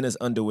who's in his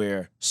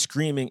underwear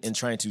screaming and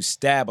trying to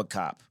stab a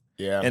cop.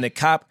 Yeah. And the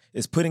cop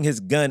is putting his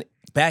gun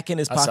back in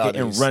his I saw pocket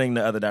and these. running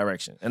the other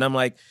direction. And I'm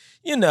like,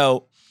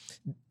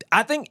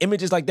 I think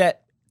images like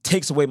that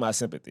takes away my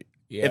sympathy.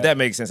 Yeah. If that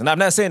makes sense. And I'm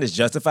not saying it's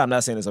justified, I'm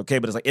not saying it's okay,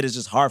 but it's like it is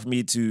just hard for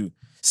me to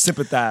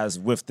sympathize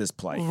with this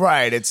plight.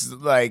 Right. It's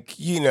like,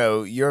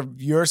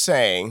 you're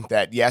saying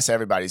that yes,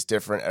 everybody's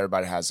different,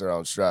 everybody has their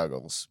own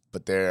struggles,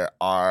 but there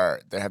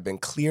have been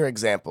clear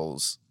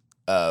examples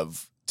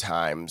of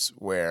times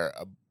where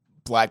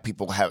black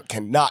people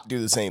cannot do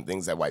the same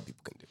things that white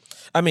people can do.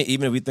 I mean,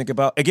 even if we think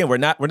about again, we're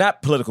not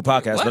political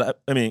podcast, but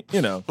I mean,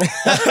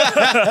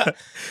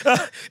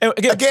 And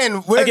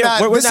Again, we're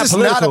not- this is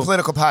not a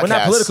political We're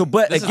not podcast. political,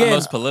 but This is the again,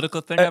 most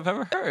political thing I've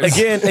ever heard.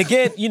 again,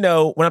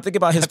 when I'm thinking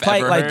about his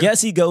plight, ever like heard.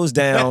 yes, he goes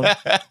down.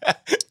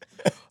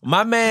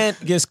 My man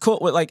gets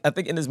caught with like I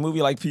think in this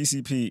movie like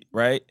PCP,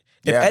 right?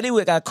 If Yeah. Eddie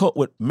would got caught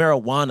with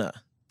marijuana, it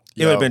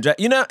Yo. would have been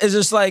it's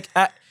just like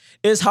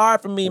it's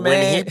hard for me,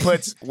 man.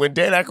 When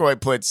Dan Aykroyd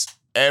puts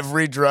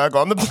every drug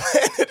on the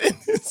planet in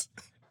this.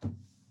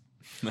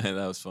 Man,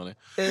 that was funny.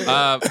 Okay.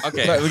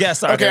 But we got to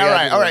start. Okay, all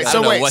right. I So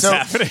don't know wait, what's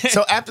happening.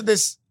 so after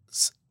this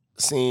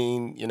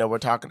scene, we're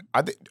talking.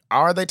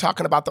 Are they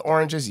talking about the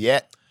oranges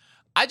yet?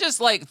 I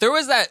just like there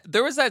was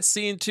that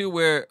scene too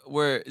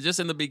where just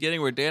in the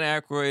beginning where Dan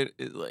Aykroyd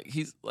is like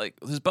he's like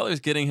his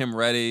butler's getting him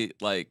ready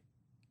like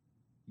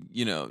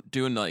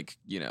doing like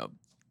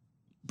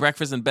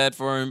breakfast in bed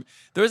for him.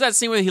 There was that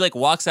scene where he like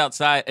walks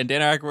outside and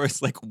Dan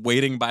Aykroyd's like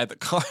waiting by the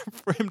car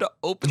for him to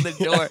open the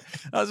door.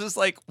 I was just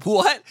like,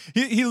 what?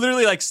 He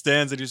literally like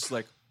stands and he's just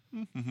like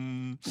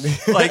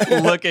like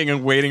looking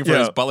and waiting for Yeah.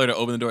 his butler to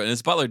open the door, and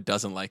his butler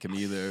doesn't like him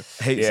either.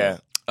 Hates Yeah.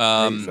 him.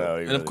 No, he And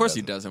really of course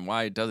he doesn't. doesn't.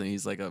 Why doesn't he?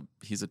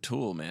 He's a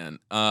tool, man.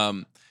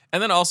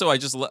 And then also I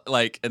just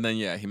and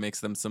then he makes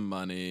them some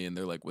money, and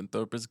they're like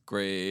Winthrop is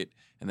great,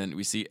 and then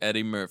we see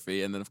Eddie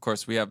Murphy, and then of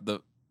course we have the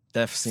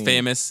Death scene.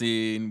 famous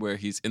scene where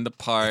he's in the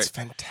park It's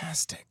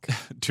fantastic.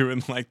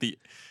 doing like the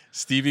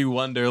Stevie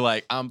Wonder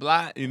like I'm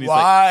blind, and he's like.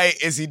 Why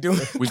is he doing?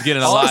 We've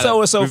getting Also,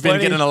 what's so we've been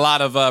funny- getting a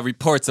lot of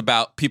reports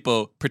about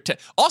people pretend.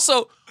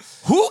 Also,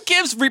 who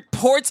gives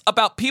reports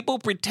about people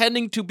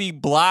pretending to be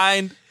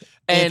blind?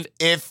 And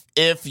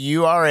if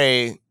you are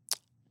a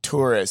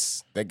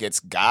tourist that gets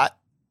got,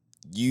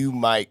 you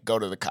might go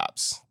to the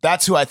cops.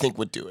 That's who I think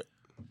would do it.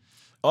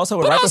 Also,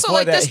 but right also before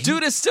like that, this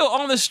dude is still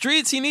on the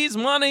streets. He needs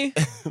money.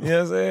 you know what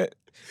I'm saying?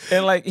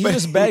 And like he's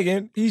just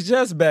begging. He's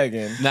just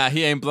begging. Nah,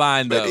 he ain't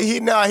blind though. But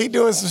he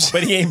doing some shit.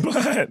 But he ain't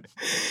blind.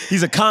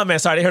 He's a con man.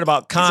 Sorry, they heard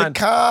about He's a con.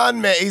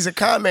 con man. He's a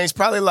con man. He's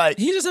probably like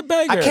He's just a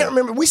beggar. I can't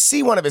remember. We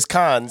see one of his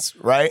cons,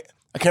 right?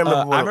 I can't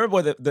remember. I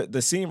remember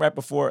the scene right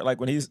before, like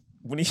when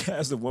he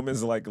has the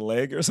woman's like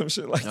leg or some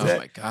shit like Oh that.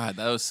 my god,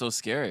 that was so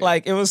scary.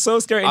 Like it was so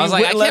scary. And I was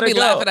he like, I wouldn't let can't be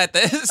her go. laughing at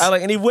this.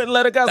 And he wouldn't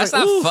let her go. I was That's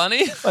like, not ooh.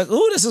 funny. Like,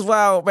 ooh, this is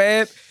wild,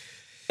 man.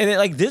 And then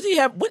like, did he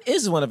have? What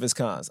is one of his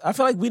cons? I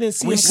feel like we didn't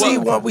see. we him see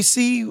con. one. We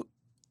see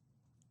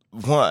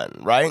one,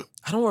 right?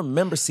 I don't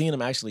remember seeing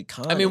him actually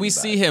con. I mean, we anybody.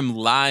 see him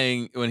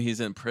lying when he's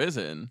in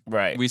prison.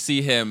 Right. We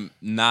see him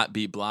not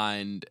be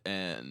blind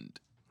and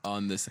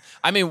on this.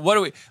 I mean, what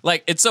do we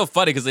like? It's so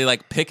funny because they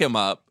like pick him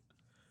up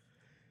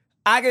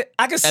I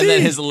can see. and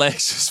then his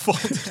legs just fall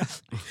down.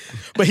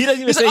 but he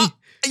doesn't even He's say. like, oh,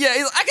 yeah,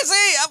 I can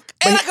see,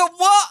 and I can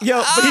walk.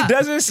 Yo, but he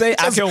doesn't say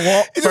I can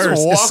walk He first.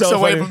 just It's walks so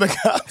away funny. from the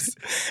cops.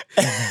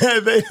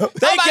 And they don't. Oh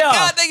Thank my y'all.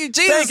 God, thank you,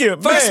 Jesus. Thank you,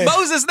 First man.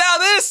 Moses, now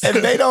this. And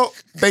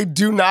they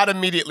do not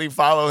immediately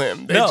follow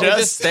him. They No. They just,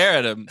 just stare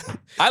at him.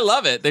 I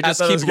love it. They I just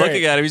thought it keep was great.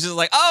 looking at him. He's just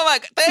like, oh my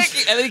God, thank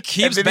you. And then he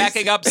keeps then he's-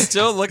 backing up,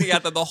 still looking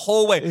at them the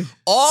whole way,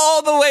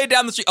 all the way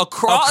down the street,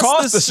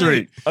 across the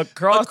street.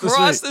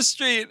 Across the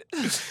street,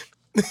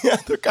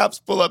 the cops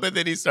pull up and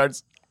then he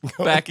starts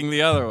going. backing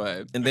the other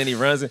way. And then he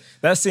runs it.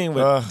 That scene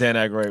with Dan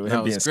Aykroyd with That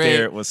him being was great.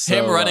 scared was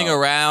so him running wild.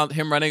 around.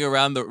 Him running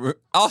around the.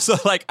 Also,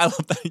 like I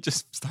love that he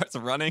just starts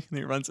running and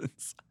he runs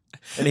inside.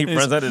 And he He's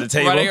runs under the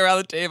table. running around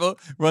the table,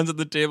 runs at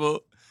the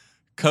table,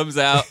 comes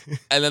out,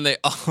 and then they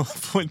all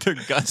point their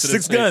guns. at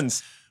his 6 face.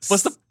 guns.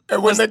 What's the?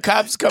 And when the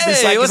cops come, Hey,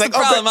 it's like, what's he's the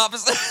like, problem, oh,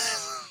 officer?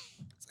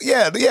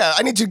 yeah,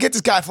 I need you to get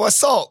this guy for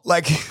assault.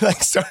 Like, he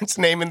like starts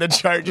naming the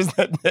charges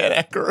that Dan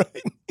Aykroyd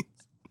needs.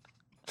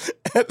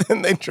 And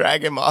then they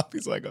drag him off.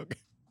 He's like, okay.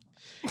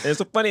 And it's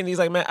so funny. And he's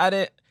like, man, I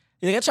didn't.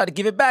 He's like, I tried to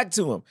give it back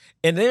to him.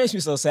 And it makes me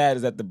so sad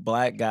is that the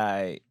black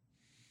guy,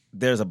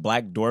 there's a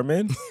black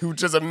doorman Who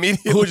just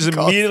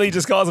immediately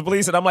calls the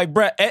police. And I'm like,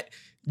 bruh,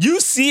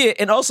 you see it.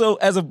 And also,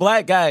 as a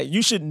black guy,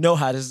 you should know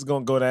how this is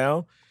going to go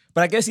down.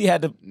 But I guess he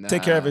had to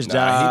take care of his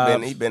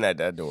job. He been at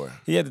that door.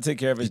 He had to take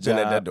care of his job.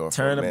 Been at that door for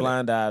turn a a minute.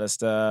 blind eye to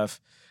stuff.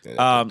 Then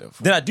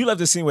I do love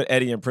the scene with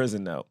Eddie in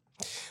prison, though.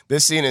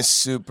 This scene is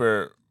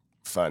super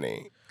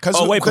funny.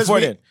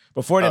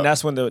 Before then,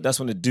 that's when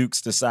the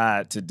Dukes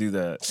decide to do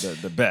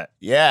the bet.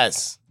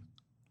 Yes.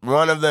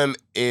 One of them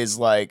is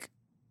like,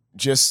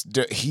 it's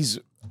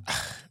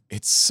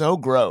so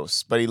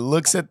gross, but he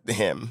looks at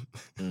him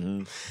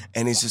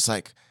and he's just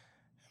like,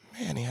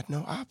 man, he had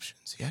no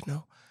options. He had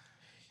no.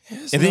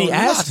 And then he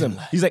asks him,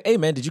 he's like, hey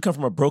man, did you come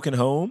from a broken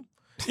home?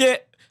 Yeah.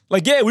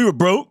 Like, yeah, we were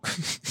broke.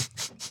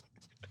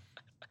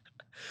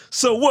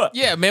 So what?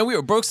 Yeah, man, we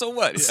were broke, so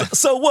what? Yeah.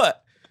 So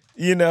what?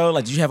 You know,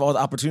 like, did you have all the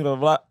opportunity, blah,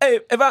 blah, blah. Hey,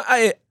 if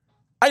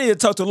I need to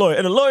talk to a lawyer.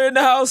 And a lawyer in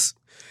the house.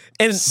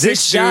 And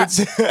this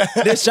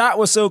shot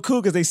was so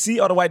cool because they see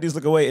all the white dudes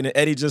look away and then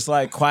Eddie just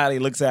like quietly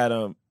looks at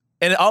him.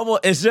 And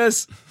it's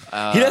just,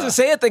 he doesn't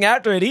say anything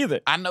after it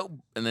either. I know.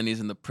 And then he's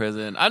in the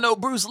prison. I know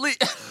Bruce Lee.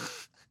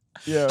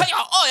 Yeah. Hey,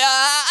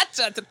 I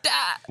tried to die.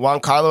 Juan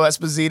Carlo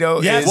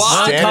Esposito Yes, is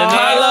Juan standing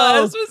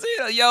Carlo.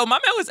 there. Esposito. Yo, my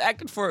man was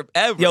acting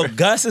forever. Yo,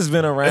 Gus has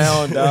been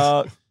around,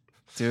 dog.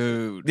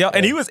 Dude. Yo,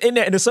 and he was in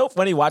there, and it's so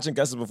funny watching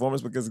Gus's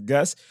performance because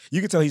Gus,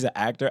 you can tell he's an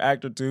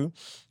actor too,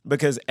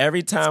 because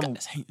every time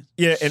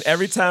Eddie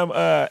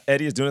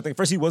is doing anything,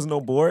 first he wasn't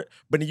on board,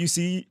 but then you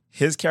see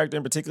his character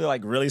in particular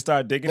like really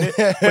start digging it,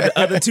 but the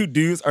other two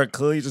dudes are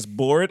clearly just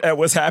bored at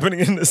what's happening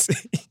in the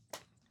scene.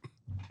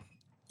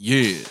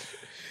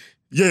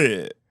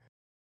 Yeah.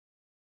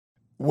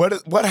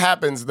 What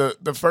happens?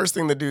 The first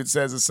thing the dude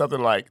says is something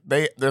like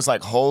there's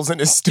like holes in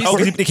his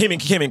stomach. He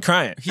came in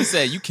crying. He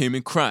said, you came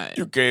in crying.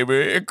 You came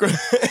in crying.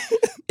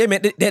 Yeah,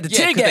 man, they had the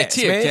tear gas,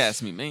 They tear man.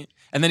 gas me, man.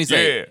 And then he's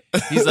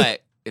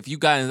like, if you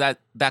got in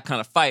that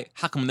kind of fight,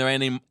 how come there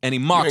ain't any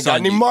marks You ain't got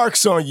on any you?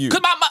 marks on you.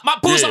 Because my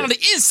bruise Yeah. on the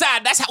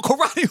inside, that's how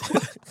karate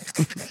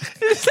works.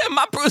 He said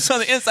my bruise on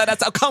the inside,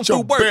 that's how kung fu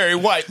Your works. Barry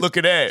White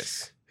looking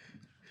ass.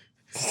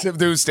 Some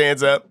dude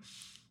stands up.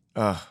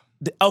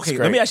 Okay, let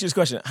great. me ask you this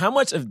question: how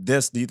much of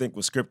this do you think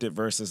was scripted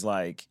versus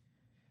like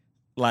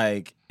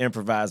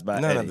improvised by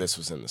None Eddie? of this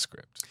was in the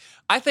script.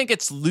 I think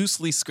it's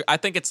loosely I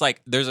think it's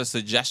like there's a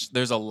suggestion,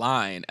 there's a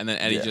line, and then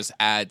Eddie Yeah. just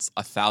adds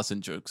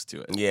 1,000 jokes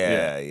to it.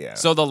 Yeah.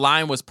 So the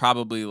line was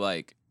probably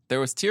like, there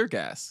was tear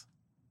gas.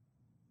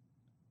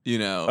 You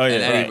know, Oh,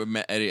 yeah,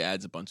 and Eddie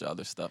adds a bunch of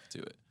other stuff to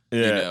it. Yeah,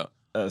 You know,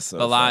 that's so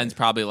the line's funny.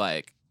 probably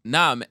like,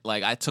 nah,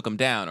 like I took him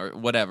down or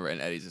whatever, and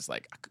Eddie's just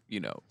like,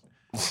 you know,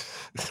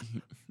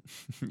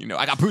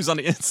 I got bruised on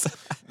the inside.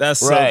 That's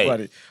so Right.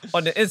 funny.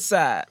 On the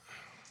inside,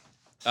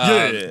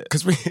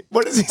 Because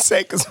what does he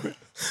say? Because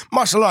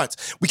martial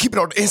arts, we keep it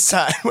on the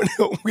inside.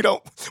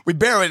 We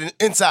bury it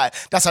inside.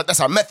 That's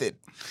our method.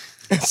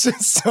 It's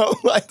just so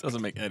like,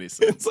 Doesn't make any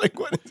sense. it's like,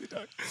 what is he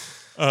talking?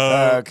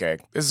 Okay,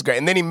 this is great.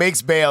 And then he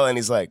makes bail, and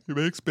he's like, He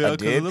makes I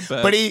did.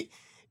 But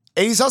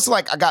he's also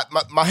like, I got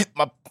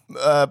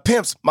my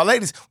pimps, my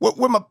ladies.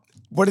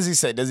 What does he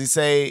say? Does he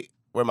say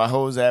where my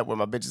hoes at, where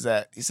my bitches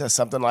at? He says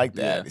something like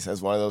that. Yeah. He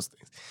says one of those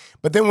things.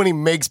 But then when he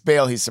makes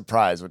bail, he's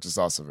surprised, which is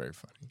also very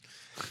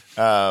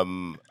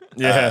funny.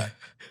 yeah.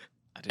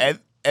 And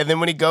then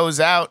when he goes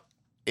out,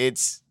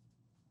 it's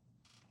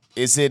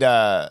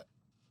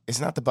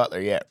not the butler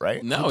yet,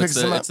 right? No, Who it's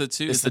picks him up? the It's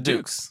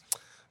Dukes.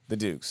 The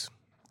Dukes.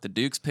 The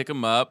Dukes pick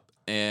him up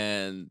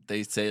and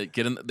they say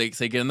get in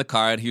the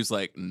car, and he was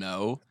like,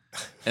 no.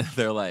 And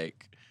they're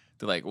like,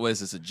 what is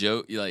this, a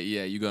joke? You're like,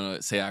 yeah, you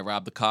gonna say I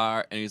robbed the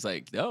car? And he's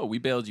like, no, we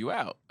bailed you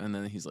out. And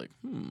then he's like,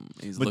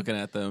 He's looking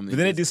at them. But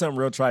then they do something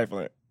real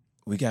trifling.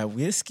 We got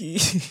whiskey.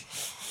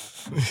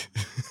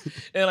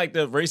 And like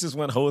the racist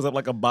one holds up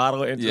like a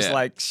bottle and just Yeah.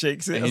 like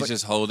shakes it. And I was he's like,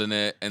 just holding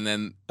it, and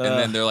then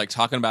they're like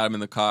talking about him in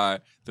the car.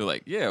 They're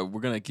like, "Yeah, we're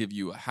gonna give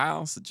you a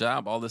house, a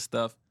job, all this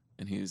stuff."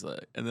 And he's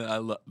like, and then I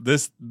love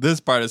this. This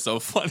part is so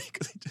funny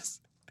because he just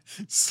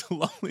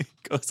slowly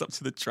goes up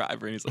to the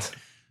driver and he's like,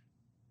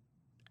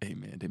 "Hey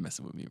man, they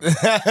messing with me.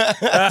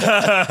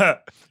 Right?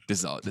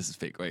 This is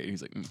fake, right?" And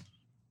he's like,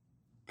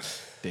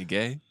 "They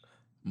gay?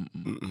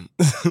 Mm-mm.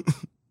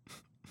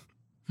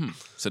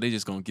 So they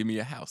just gonna give me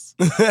a house?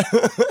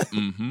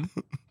 Mm-hmm.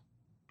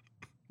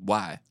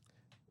 Why?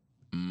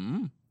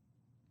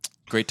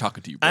 Great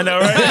talking to you, I brother."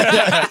 know,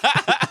 right?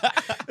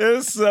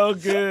 It's so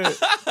good.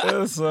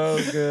 It's so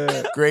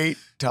good. Great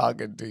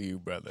talking to you,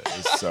 brother.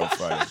 It's so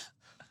funny.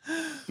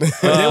 But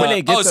then when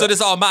they get so this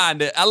is all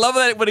mine. I love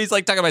that when he's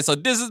like talking about, so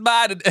this is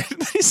mine, and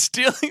he's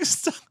stealing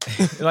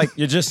stuff. like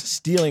you're just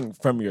stealing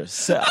from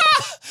yourself.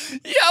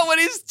 Yeah, when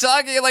he's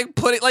talking, like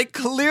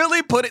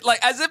clearly put it, like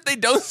as if they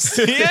don't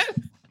see it.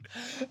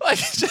 Like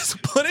he's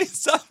just putting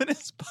stuff in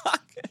his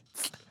pocket.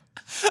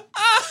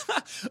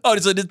 Oh,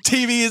 so the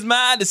TV is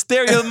mine, the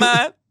stereo is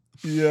mine.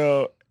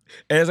 Yo.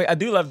 And it's like, I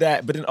do love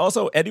that. But then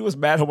also, Eddie was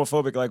mad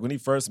homophobic. Like when he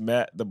first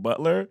met the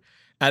butler,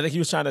 I think he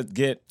was trying to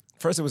get,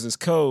 first it was his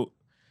coat.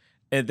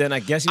 And then I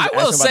guess he was I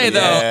will asking say about the-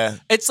 though, Yeah.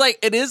 it's like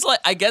it is like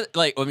I get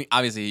like I mean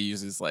obviously he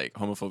uses like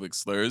homophobic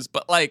slurs,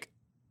 but like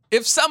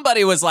if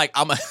somebody was like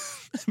I'm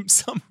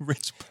some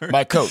rich person,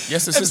 My coat.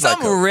 Yes, this if is my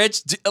some coat.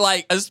 rich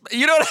like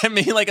you know what I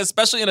mean, like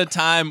especially in a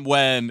time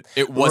when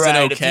it wasn't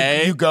Right, if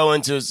okay, you go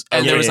into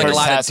And there was, like, a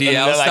lot of person's house and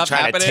DL they're like stuff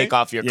trying happening. to take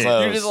off your Yeah.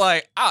 clothes. you're just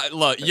like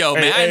look, yo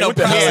man, Hey, I hey, ain't no what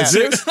the hell is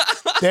prostitute.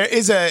 this? There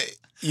is a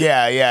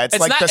yeah. It's,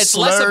 It's like not- the it's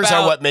less slurs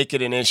about- are what make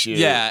it an issue.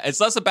 Yeah, it's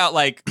less about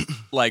like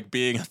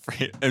being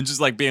afraid and just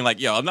like being like,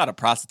 yo, I'm not a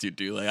prostitute,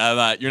 dude. Like I'm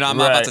not I'm not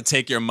about Right. to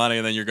take your money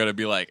and then you're gonna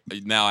be like,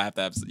 now I have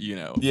to have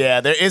Yeah,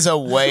 there is a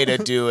way to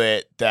do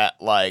it that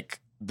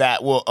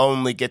that will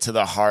only get to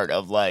the heart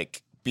of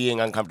like being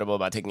uncomfortable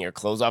about taking your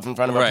clothes off in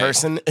front of Right. a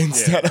person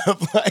instead of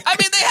like I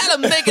mean, they had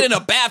him naked in a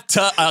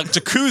bathtub,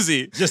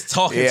 jacuzzi, just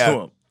talking Yeah. to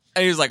him.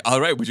 and he was like, "All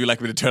right, would you like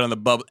me to turn on the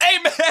bubble?" Hey,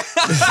 man,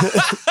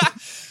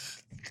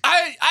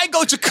 I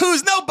go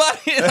jacuzzi,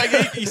 nobody.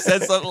 Like he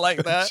said something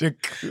like that.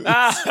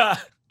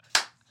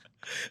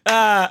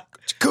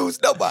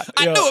 Coos, nobody.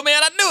 I knew it,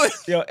 man. I knew it.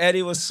 Yo,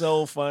 Eddie was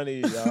so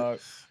funny, dog.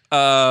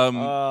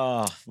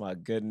 Oh my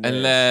goodness.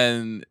 And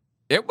then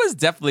it was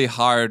definitely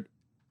hard.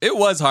 It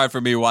was hard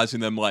for me watching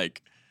them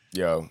like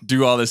Yo,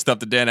 do all this stuff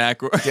to Dan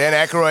Aykroyd.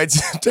 Dan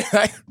Aykroyd's.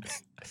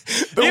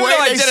 The Even though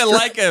I didn't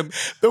like him,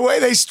 the way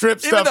they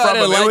stripped Even stuff though I from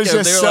him, didn't it like was him,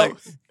 just they were so. like-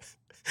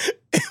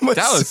 It was,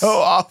 That was- so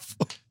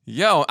awful.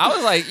 yo, I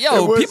was like, It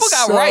yo, was people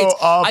got so rights.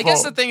 I guess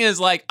awful. the thing is,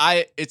 like,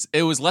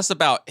 it was less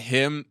about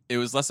him. It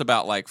was less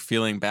about like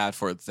feeling bad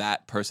for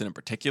that person in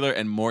particular,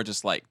 and more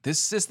just like this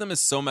system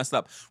is so messed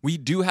up. We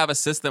do have a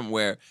system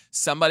where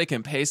somebody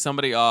can pay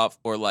somebody off,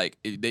 or like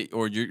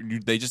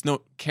they just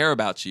don't care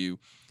about you,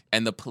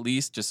 and the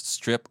police just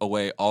strip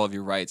away all of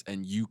your rights,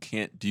 and you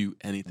can't do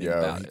anything Yo,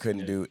 about he it.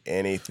 couldn't do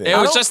anything. It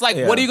was don't- just like,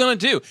 yeah. what are you gonna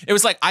do? It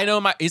was like, I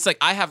know it's like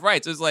I have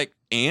rights. It was like,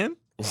 and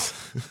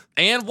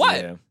what?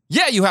 Yeah.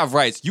 Yeah, you have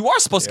rights. You are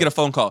supposed to get a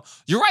phone call.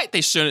 You're right.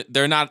 They shouldn't.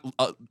 They're not.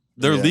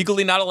 They're Yeah.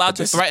 legally not allowed But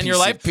to this is threaten your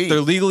life. PCP. They're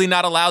legally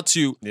not allowed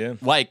to Yeah.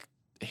 like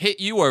hit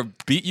you or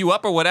beat you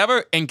up or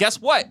whatever. And guess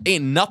what?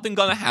 Ain't nothing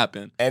gonna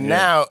happen. And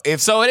now,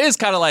 if So it is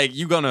kind of like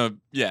you gonna.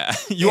 Yeah,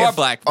 you if are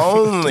black.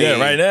 only Yeah,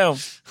 right now.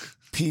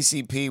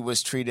 PCP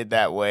was treated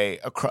that way,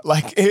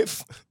 like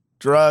if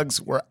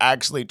drugs were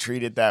actually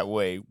treated that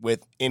way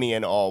with any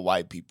and all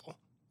white people.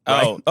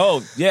 Right?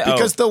 Oh, yeah.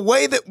 Because the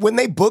way that when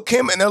they book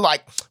him and they're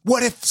like,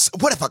 what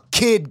if a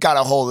kid got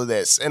a hold of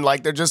this? And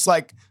like they're just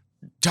like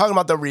talking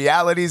about the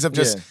realities of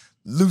just Yeah.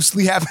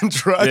 loosely having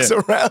drugs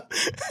Yeah. around.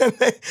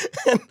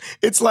 And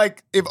it's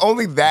like if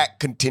only that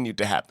continued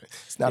to happen.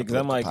 It's not a because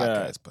I'm political like,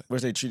 podcast, but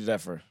where's they treated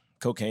that for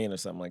cocaine or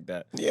something like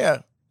that. yeah.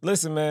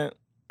 Listen, man,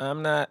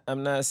 I'm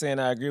not saying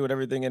I agree with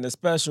everything in this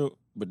special,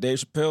 but Dave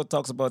Chappelle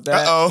talks about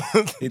that.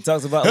 Uh-oh. He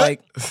talks about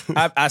like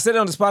I said it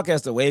on this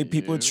podcast, the way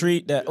people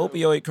treat that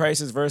opioid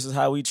crisis versus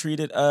how we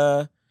treated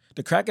the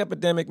crack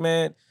epidemic,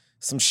 man.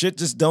 Some shit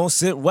just don't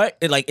sit right.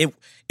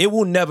 It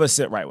will never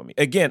sit right with me.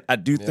 Again, I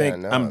do think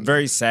no, I'm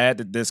very sad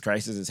that this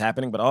crisis is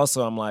happening, but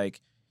also I'm like,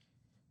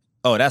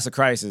 oh, that's a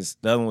crisis.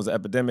 The other one was an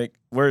epidemic.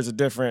 Words are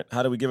different.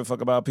 How do we give a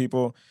fuck about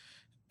people?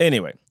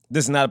 Anyway,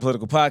 this is not a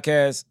political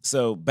podcast,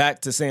 so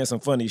back to saying some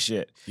funny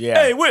shit. Yeah.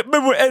 Hey,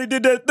 remember when Eddie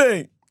did that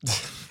thing?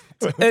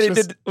 When Eddie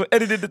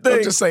did the thing.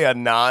 Don't just say a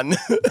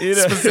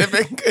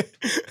non-specific.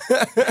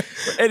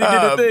 Eddie did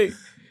the thing.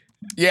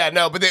 Yeah,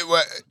 no, but they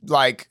were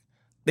like,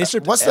 They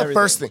stripped what's the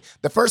first everything. thing?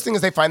 The first thing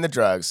is they find the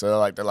drugs. So they're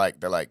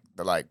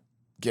like,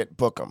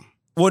 book them.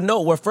 Well,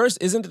 no. Well, first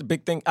isn't it the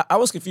big thing? I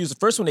was confused. The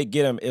first one they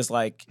get him is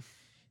like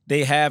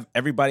they have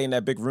everybody in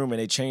that big room and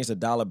they change the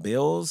dollar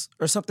bills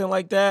or something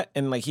like that,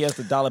 and like he has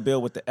the dollar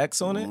bill with the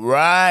X on it,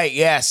 Right.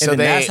 Yeah. So and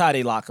then that's how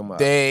they lock him up.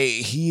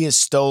 he is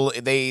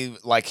stolen.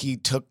 He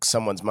took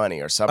someone's money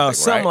or something. Oh,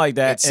 something right? like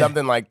that. It's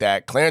something like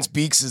that. Clarence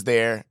Beeks is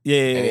there.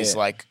 Yeah, and he's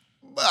like,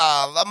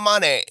 the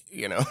money.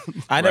 You know.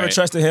 I never Right.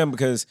 trusted him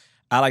because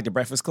I like the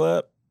Breakfast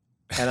Club,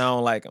 and I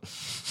don't like him.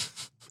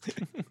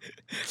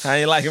 I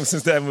ain't like him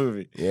since that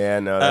movie. Yeah.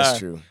 No, that's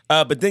true.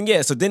 But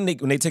then so then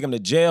when they take him to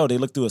jail, they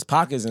look through his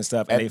pockets and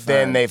stuff, and, And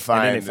then they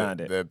find it.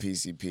 the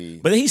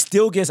PCP. But then he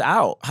still gets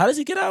out. How does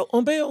he get out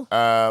on bail?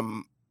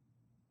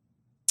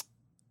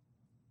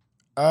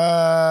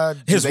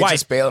 His wife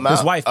just bail him out.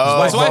 His wife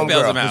homegirl.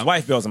 bails him out. His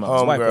wife bails him out.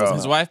 His wife Homegirl. bails him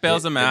His out. wife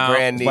bails him The out,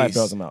 grandniece. His wife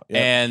bails him out.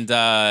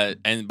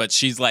 Yeah. but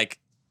she's like,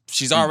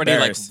 she's already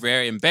Embarrassed. like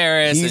very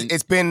embarrassed. and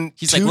It's been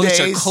he's 2 like, look at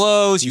your days.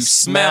 clothes, He you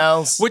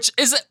smell. smells. Which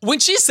is when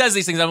she says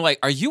these things, I'm like,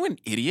 are you an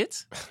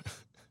idiot?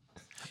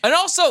 And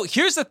also,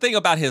 here's the thing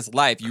about his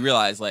life. You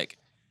realize, like,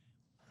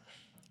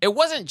 it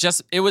wasn't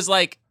just. It was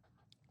like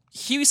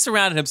he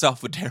surrounded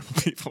himself with terrible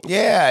people.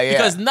 Yeah.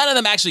 Because none of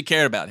them actually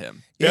cared about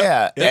him.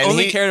 Yeah. They And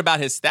only he- cared about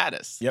his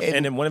status. Yep.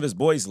 And then one of his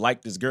boys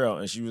liked this girl,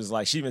 and she was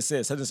like, she even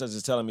said, such and such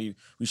is telling me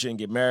we shouldn't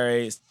get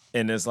married.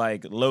 And it's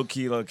like low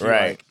key, Right.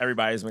 like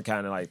everybody's been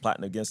kind of like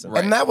plotting against him.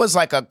 And that was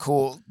like a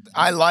cool.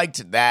 I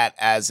liked that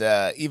as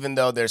a, even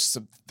though there's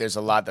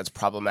a lot that's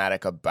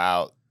problematic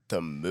about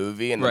the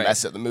movie and the Right.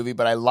 mess of the movie,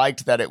 but I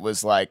liked that it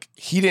was like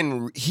he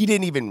didn't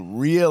even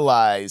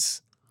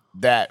realize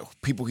that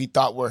people he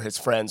thought were his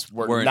friends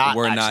were not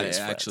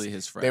actually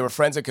his friends. They were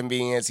friends of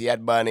convenience. He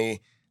had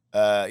money,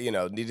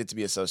 needed to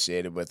be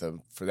associated with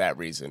him for that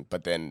reason.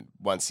 But then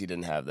once he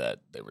didn't have that,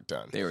 they were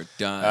done. They were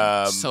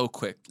done so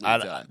quickly.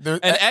 Done.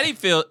 And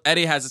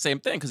Eddie has the same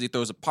thing because he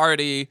throws a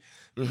party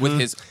with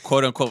his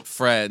quote unquote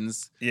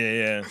friends.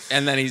 Yeah.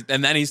 And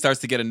then he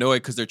starts to get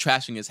annoyed because they're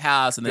trashing his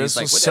house. And then This he's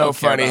like, was "What? so They don't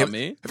care funny. about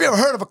me." Have you ever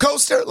heard of a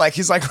coaster? Like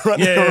he's like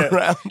running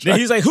around. Then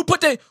he's like, who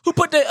put that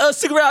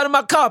cigarette out in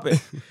my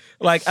carpet?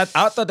 Like I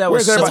thought that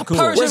was Where's so everybody? cool.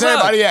 Persian Where's rug.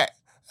 everybody at?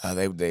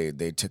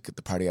 They took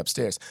the party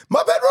upstairs.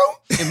 My bedroom.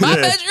 In my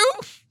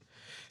bedroom?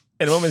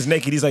 And the woman's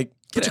naked. He's like,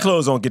 put your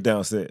clothes on, get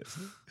downstairs.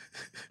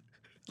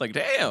 Like,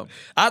 damn.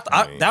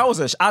 Honestly, that was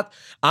so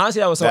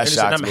That interesting.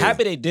 I'm shocked me.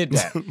 happy they did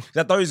that. 'Cause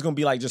I thought he was gonna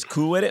be like just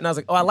cool with it, and I was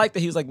like, oh, I like that.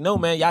 He was like, no,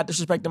 man, y'all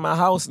disrespecting my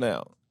house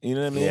now. You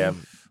know what I mean? Yeah.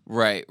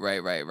 Right.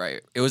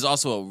 It was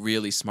also a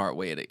really smart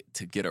way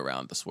to get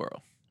around the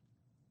swirl.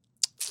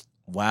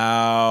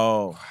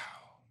 Wow.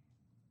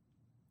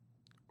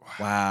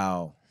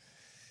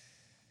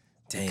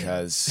 Damn.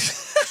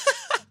 Because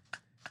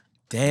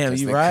Damn, they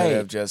you could right.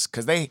 have just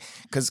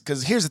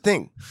because here's the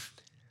thing.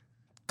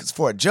 Because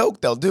for a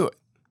joke, they'll do it.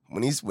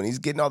 When he's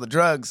getting all the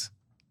drugs,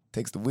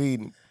 takes the weed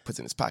and puts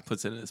it in his pocket.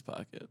 Puts it in his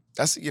pocket.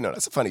 That's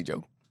a funny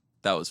joke.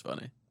 That was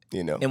funny.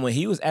 And when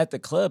he was at the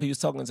club, he was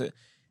talking to.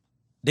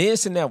 They didn't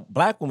send that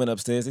black woman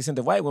upstairs. They sent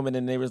the white woman,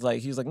 and he was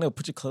like, no,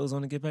 put your clothes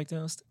on and get back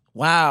downstairs.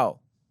 Wow.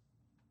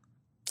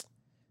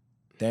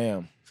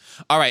 Damn.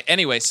 All right.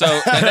 Anyway, so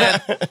and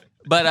then,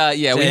 but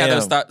we had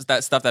Damn.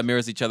 that stuff that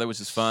mirrors each other, which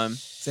is fun.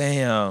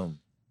 Damn.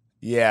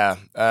 Yeah.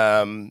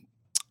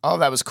 All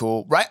that was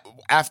cool. Right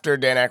after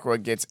Dan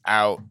Aykroyd gets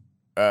out,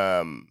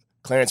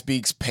 Clarence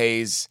Beeks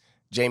pays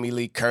Jamie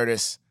Lee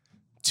Curtis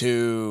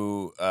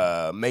to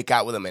make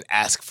out with him and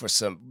ask for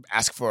some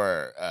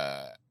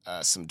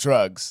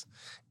drugs,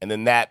 and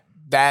then that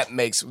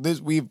makes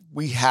this.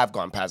 We have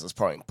gone past this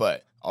point,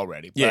 but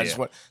already. But I just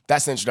want,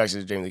 that's the introduction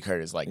to Jamie Lee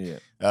Curtis. Like,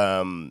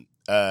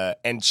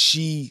 and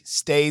she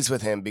stays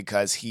with him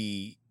because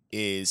he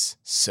is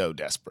so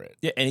desperate.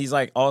 Yeah, and he's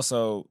like,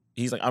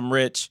 I'm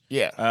rich.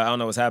 Yeah. I don't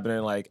know what's happening.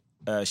 Like,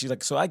 she's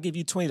like, so I give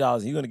you $20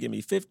 and you're going to give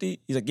me $50?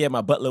 He's like, yeah,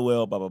 my butler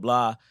will, blah, blah,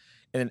 blah.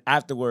 And then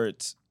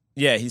afterwards,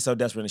 yeah, he's so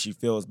desperate and she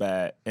feels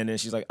bad. And then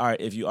she's like, all right,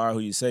 if you are who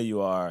you say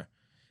you are,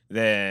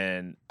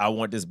 then I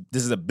want this.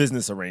 This is a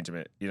business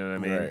arrangement. You know what I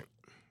mean? Right.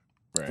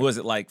 What was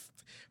it, like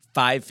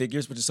 5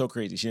 figures, which is so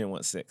crazy. She didn't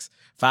want 6.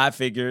 5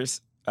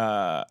 figures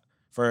for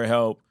her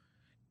help.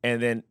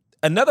 And then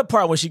another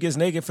part when she gets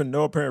naked for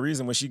no apparent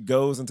reason, when she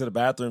goes into the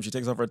bathroom, she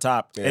takes off her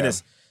top and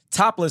is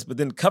topless, but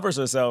then covers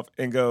herself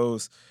and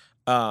goes,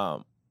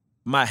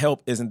 my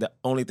help isn't the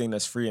only thing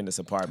that's free in this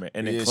apartment.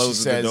 And then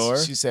closes the door.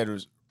 She said it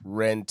was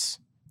rent,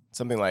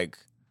 something like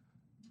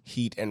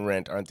heat and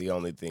rent aren't the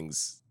only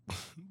things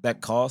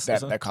that costs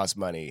that cost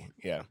money.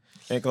 Yeah.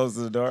 And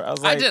closes the door. I was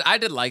like, I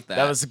did like that.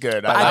 That was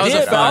good. I was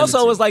did, a but fun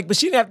also too. was like, but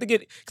she didn't have to get,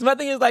 because my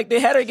thing is like, they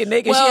had her get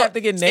naked, she didn't have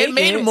to get naked. It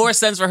made more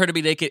sense for her to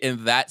be naked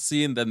in that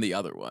scene than the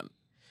other one.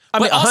 I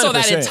mean, but also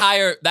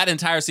 100%. that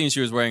entire scene, she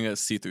was wearing a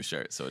see-through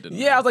shirt, so it didn't.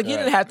 Yeah, I was like, you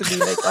didn't have to be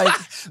naked. Like,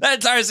 that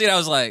entire scene, I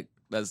was like,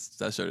 that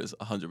shirt is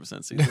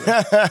 100%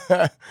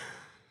 see-through.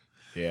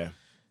 Yeah.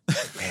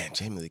 Man,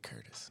 Jamie Lee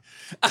Curtis.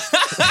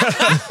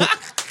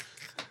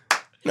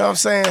 You know what I'm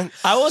saying?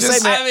 I will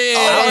say, man,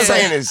 all I'm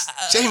saying is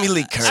Jamie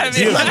Lee Curtis.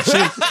 I'm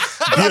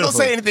not gonna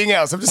say anything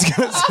else. I'm just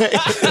gonna say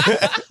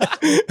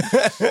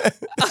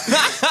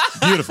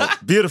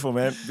beautiful,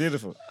 man,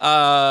 beautiful.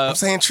 I'm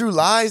saying True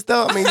Lies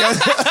though. I mean,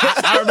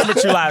 I remember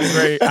True Lies.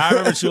 Great. I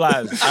remember True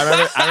Lies. I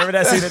remember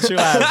that scene of True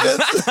Lies.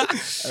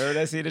 I remember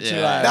that scene of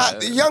True Lies. now,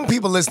 the young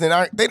people listening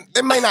aren't. They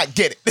may not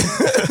get it.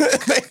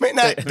 They may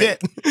not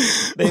get.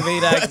 They may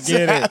not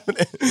get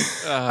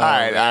it. All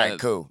right,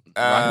 cool.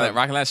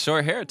 Rocking that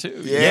short hair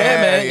too.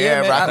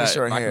 man. Rocking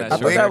short rocking hair. that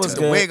The wig, that was took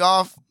good. the wig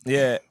off.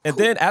 Yeah, and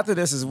then after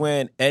this is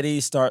when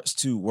Eddie starts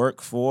to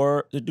work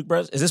for the Duke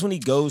brothers. Is this when he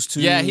goes to?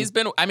 Yeah, he's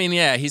been. I mean,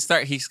 yeah, he's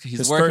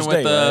His working first with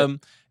day,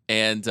 them,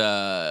 and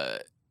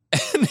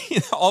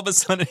all of a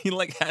sudden he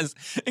like has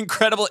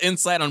incredible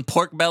insight on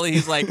pork belly.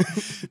 He's like,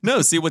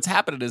 no, see what's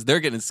happening is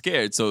they're getting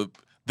scared, so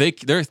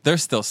they're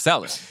still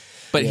selling.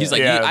 But he's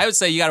like, I would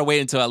say you got to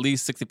wait until at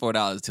least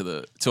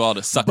 $64 to all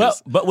the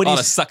suckers. But when all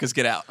the suckers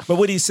get out. But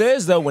what he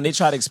says though, when they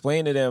try to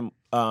explain to them,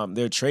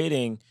 they're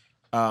trading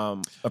a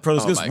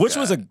produce goods, my which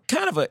God. was a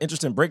kind of an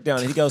interesting breakdown.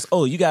 And he goes,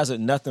 "Oh, you guys are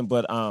nothing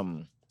but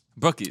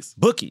Bookies.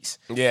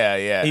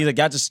 Yeah. He's like,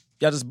 "Y'all just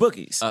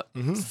bookies."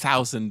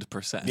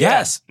 1,000%.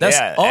 Yes,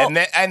 that's all.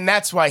 And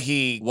that's why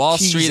he Wall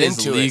keys Street is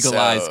into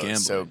legalized it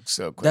gambling.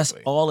 so quickly. That's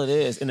all it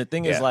is. And the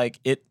thing is, Yeah. like,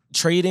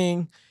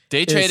 trading.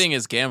 Day trading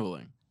is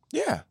gambling.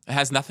 Yeah. It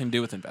has nothing to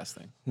do with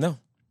investing. No.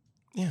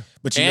 Yeah.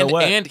 But you know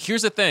what? And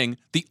here's the thing: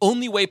 the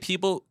only way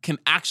people can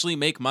actually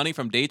make money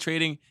from day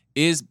trading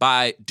is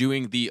by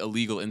doing the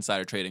illegal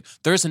insider trading.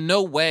 There's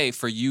no way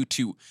for you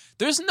to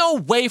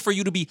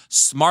be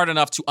smart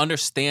enough to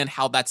understand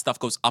how that stuff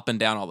goes up and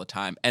down all the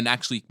time and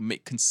actually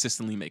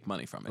consistently make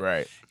money from it.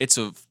 Right. It's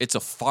a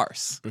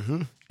farce.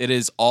 It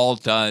is all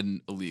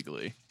done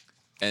illegally.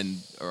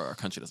 or our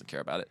country doesn't care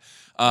about it.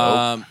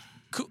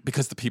 Cool,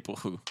 because the people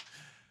who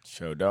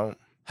Sure don't.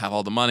 have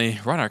all the money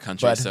run our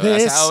country. But so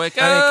this that's how it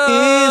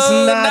goes.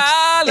 is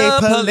not a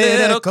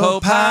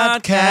political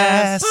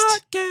podcast.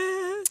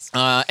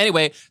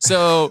 Anyway,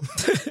 so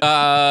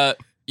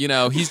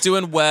he's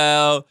doing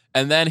well,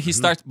 and then he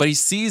starts, but he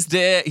sees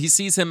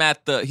him in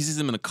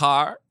the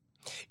car,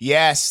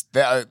 Yes.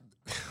 and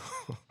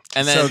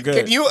then So good.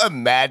 Can you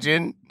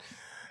imagine?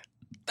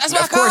 that's my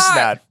Of course car.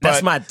 not. That's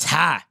but my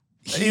tie.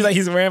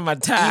 He's wearing my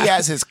tie. He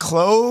has his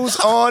clothes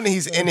on.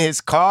 He's in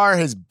his car.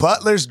 His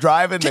butler's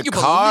driving Can the you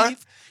car.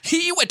 believe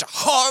he went to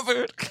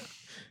Harvard?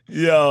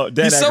 Yo,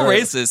 Dan He's so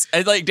Aykroyd. racist,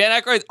 and like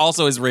Dan Aykroyd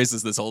also is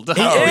racist this whole time.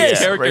 He His is.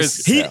 character's-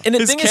 Racist. He and the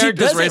his thing is, he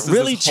character's racist doesn't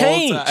really this whole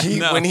change. time.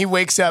 No. When he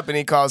wakes up and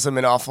he calls him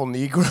an awful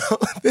Negro.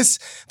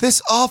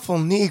 this awful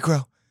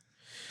Negro.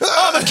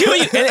 I'm gonna kill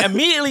you, and it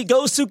immediately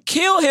goes to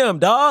kill him,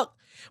 dog.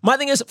 My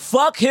thing is,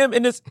 fuck him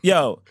in this.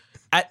 Yo,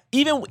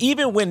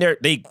 even when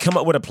they come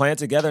up with a plan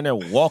together and they're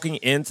walking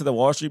into the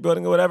Wall Street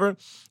building or whatever,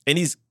 and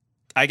he's,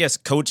 I guess,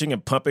 coaching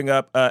and pumping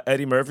up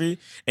Eddie Murphy,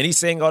 and he's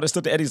saying all this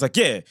stuff to Eddie. He's like,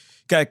 yeah,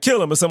 gotta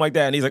kill him or something like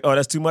that, and he's like, oh,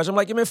 that's too much. I'm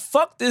like, yeah, man,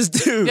 fuck this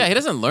dude. Yeah, he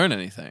doesn't learn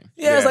anything.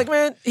 Yeah, it's Yeah. like,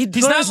 man, He's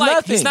learns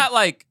nothing. He's not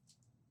like,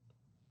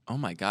 oh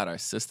my god, our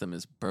system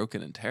is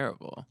broken and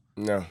terrible.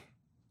 No.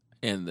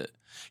 And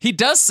he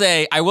does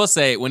say, I will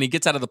say, when he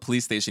gets out of the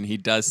police station, he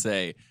does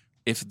say,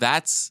 if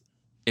that's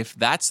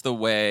the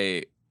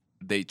way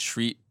they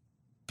treat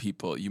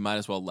people, you might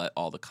as well let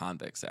all the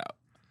convicts out.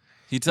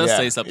 He does Yeah,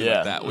 say something yeah.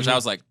 like that, which I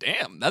was like,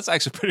 damn, that's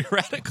actually pretty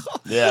radical.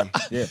 Yeah.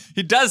 Yeah.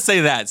 He does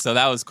say that, so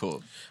that was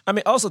cool. I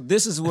mean, also,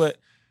 this is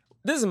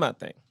my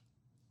thing.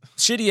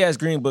 Shitty ass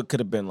Green Book could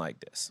have been like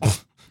this.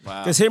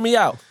 Wow. Because hear me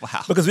out.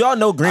 Wow. Because we all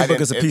know Green I Book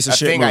didn't- is a piece of a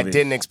shit thing movie. I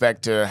didn't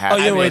expect to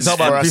happen. Oh, you want to talk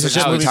about for us piece of to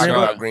shit movie, talk Green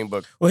about Book? Green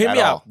Book. Well, hear at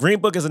me all. out. Green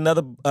Book is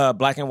another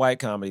black and white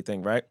comedy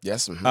thing, right?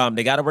 Yes. mhm.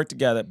 They got to work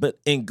together. But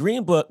in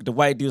Green Book, the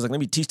white dude's like, let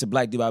me teach the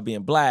black dude about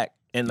being black.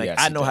 And like, Yes,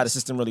 I he know how the does.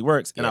 system really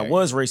works. And I Yeah.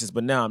 was racist,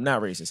 but now I'm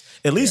not racist.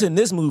 At least in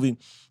this movie,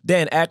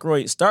 Dan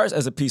Aykroyd starts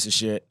as a piece of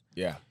shit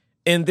Yeah.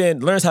 and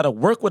then learns how to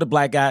work with a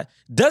black guy,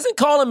 doesn't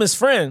call him his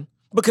friend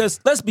because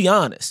let's be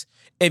honest.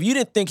 If you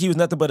didn't think he was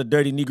nothing but a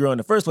dirty Negro in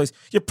the first place,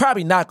 you're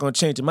probably not going to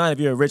change your mind if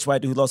you're a rich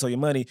white dude who lost all your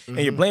money and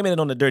you're blaming it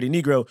on the dirty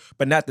Negro,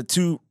 but not the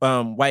two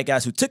white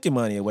guys who took your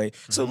money away.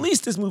 So at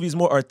least this movie is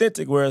more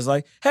authentic, where it's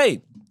like,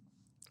 hey,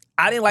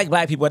 I didn't like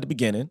black people at the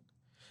beginning.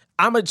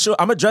 I'm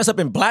gonna dress up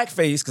in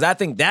blackface because I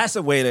think that's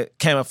a way to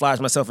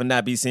camouflage myself and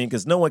not be seen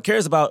because no one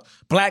cares about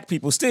black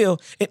people still.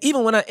 And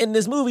even when I end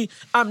this movie,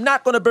 I'm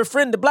not gonna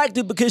befriend the black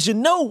dude because you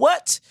know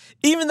what?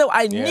 Even though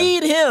I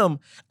need him,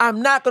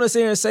 I'm not gonna sit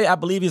here and say I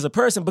believe he's a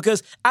person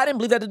because I didn't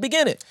believe that at the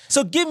beginning.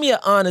 So give me an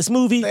honest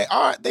movie. They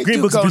Green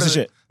do Book's a go piece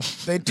to of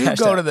shit. They do Hashtag.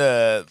 go to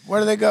the,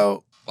 where do they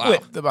go? Wow.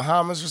 The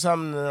Bahamas or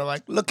something. And they're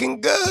like,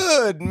 looking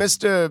good,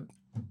 Mr.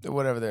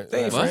 Whatever their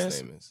They ain't last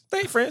friends. name is. They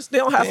ain't friends. They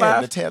don't high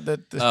Damn, five.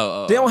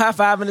 Oh, They don't high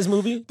five in this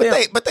movie. They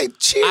don't- but they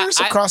cheers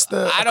I- across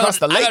the I don't, across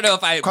the lake. I don't know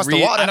if across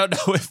the water. I don't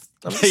know if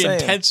I'm the just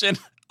saying. intention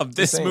of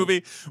this saying.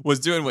 movie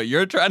was doing what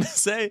you're trying to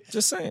say.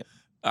 Just saying.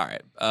 All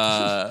right.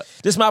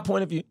 This is my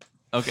point of view.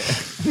 Okay.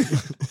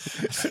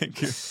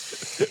 Thank you.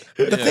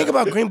 The thing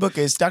about Green Book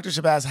is Dr.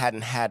 Shabazz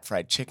hadn't had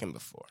fried chicken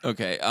before.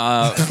 Okay.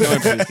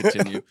 Please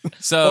continue.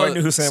 So, Or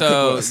knew who Sam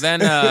Cooke was.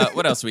 then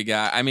what else we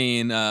got? I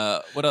mean,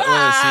 what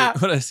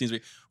other scenes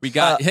we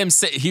got? Him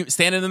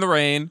standing in the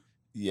rain.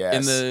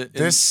 Yes. in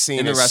this scene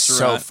in the is so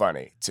restaurant.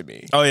 funny to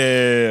me. Oh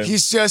yeah.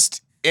 He's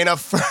just in a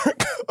fur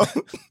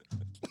coat,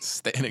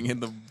 Standing in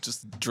the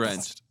just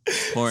drenched,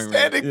 pouring rain.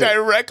 standing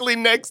directly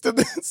next to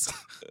this.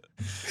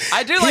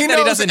 I do like that he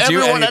knows doesn't do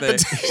everyone at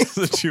anything. the He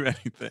doesn't do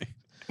anything.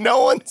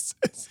 No one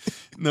says.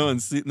 No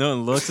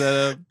one looks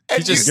at him. He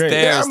And just there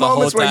stares are the whole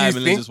moments where time you and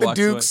then think just the walks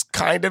away. Dukes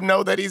kind of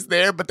know that he's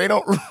there, but they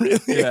don't really.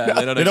 Yeah,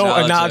 they don't They don't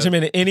acknowledge him.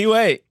 him in any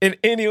way. In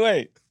any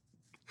way.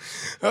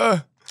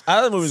 I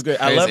thought the movie's great.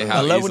 I Crazy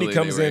how love when he easily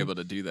comes they were in. able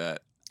to do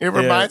that. It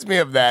reminds me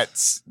of that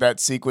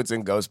sequence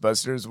in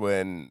Ghostbusters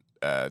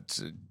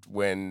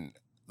when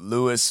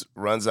Lewis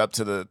runs up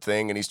to the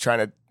thing and he's trying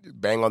to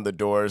bang on the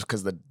doors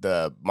because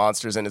the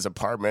monster's in his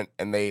apartment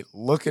and they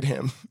look at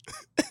him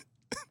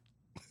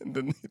and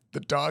then the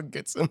dog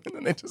gets him and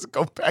then they just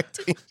go back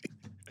to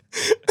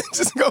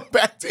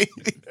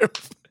eating their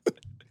food.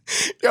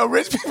 Yo,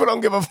 rich people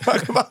don't give a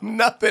fuck about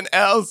nothing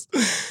else.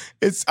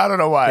 I don't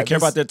know why. They care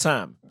about their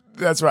time.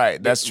 That's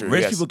right. That's true.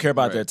 Rich yes. people care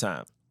about Right. their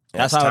time.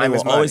 Yes, That's how they time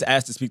is will always money.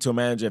 ask to speak to a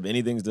manager if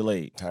anything's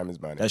delayed. Time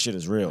is money. That shit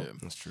is real.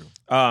 That's true.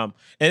 And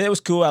it was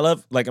cool. I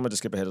love, like, I'm gonna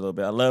just skip ahead a little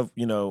bit. I love,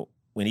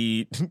 when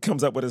he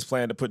comes up with his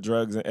plan to put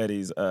drugs in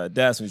Eddie's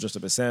desk when he's dressed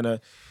up as Santa.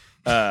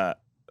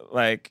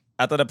 Like,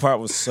 I thought that part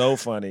was so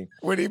funny.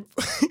 When he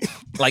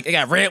Like, they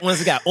got red ones,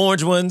 they got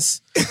orange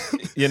ones.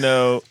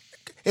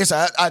 It's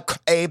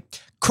a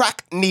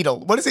crack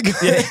needle. What is it?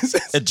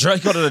 A drug,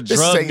 he called it a This is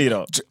drug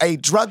needle. A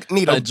drug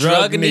needle. A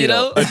drug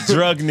needle? A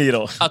drug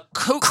needle. A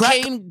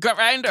cocaine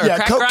grinder. Yeah,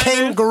 crack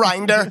cocaine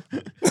grinder?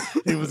 grinder.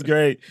 He was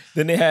great.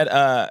 Then they had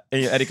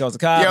Eddie calls the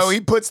cops. Yo,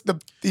 he puts Yo,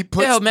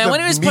 man, the when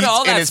he was meat putting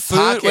all in that his food,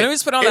 pocket. when he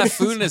was putting all that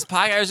food in his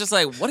pocket, I was just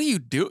like, "What do you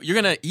do? You're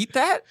gonna eat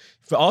that?"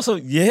 But also,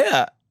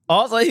 yeah.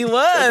 Also, he was.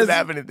 doesn't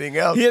have anything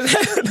else. He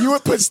had- You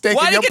would put steak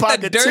Why in did your he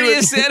get the pocket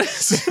dirtiest too.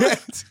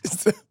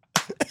 Santa?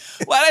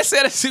 Why did I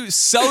Santa suit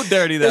so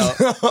dirty though? It's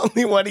the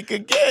only one he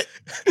could get.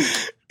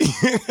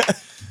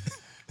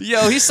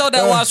 Yo, he sold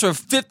that watch for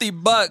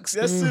 $50.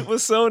 that suit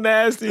was so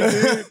nasty,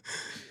 dude.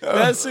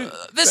 That suit.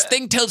 This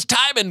thing tells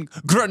time in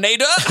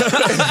Grenada,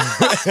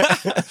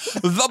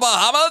 the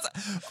Bahamas,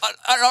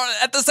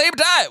 at the same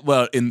time.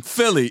 Well, in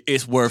Philly,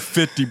 it's worth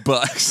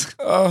 $50.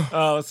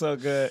 Oh, it's so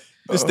good.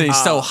 This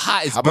thing's so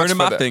hot, it's how much burning for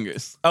my the-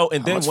 fingers. Oh,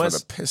 and How then much for once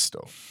the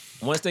pistol?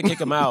 once they kick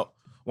him out,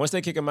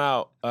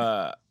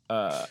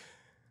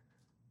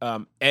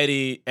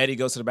 Eddie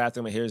goes to the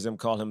bathroom and hears them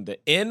call him the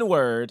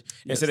N-word,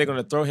 and so they're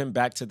going to throw him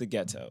back to the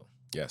ghetto.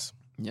 Yes.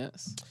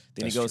 Yes.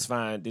 Then he goes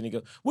fine. Then he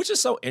goes, which is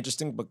so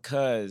interesting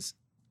because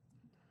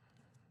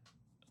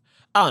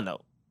I don't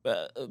know.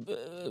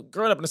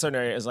 Growing up in a certain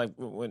area is like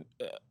when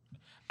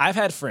I've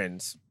had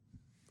friends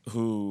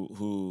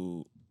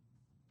who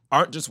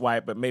aren't just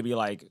white, but maybe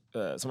like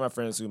some of my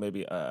friends who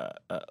maybe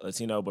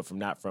Latino, but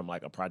not from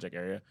like a project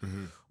area,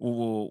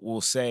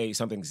 will say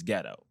something's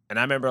ghetto. And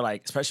I remember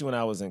like, especially when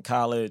I was in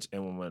college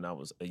and when I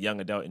was a young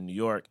adult in New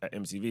York at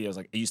MTV, I was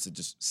like, it used to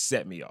just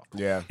set me off.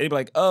 Yeah. They'd be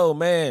like, oh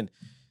man,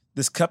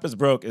 this cup is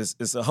broke.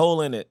 It's a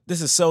hole in it.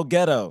 This is so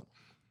ghetto.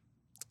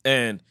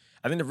 And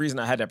I think the reason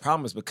I had that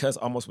problem is because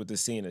almost what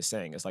this scene is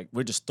saying, it's like,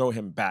 we're just throw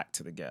him back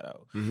to the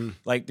ghetto.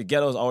 Like the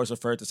ghetto is always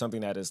referred to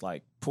something that is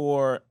like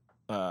poor,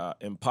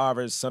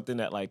 impoverished, something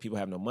that like people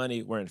have no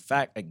money, where in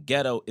fact a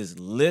ghetto is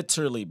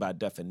literally by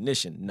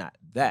definition not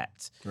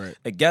that. Right.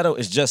 A ghetto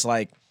is just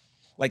like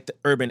the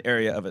urban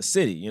area of a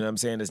city. You know what I'm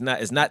saying? It's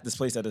not this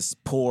place that is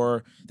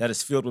poor, that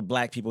is filled with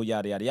black people,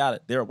 yada, yada, yada.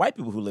 There are white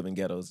people who live in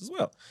ghettos as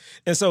well.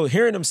 And so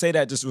hearing them say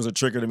that just was a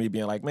trigger to me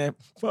being like, man,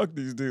 fuck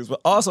these dudes. But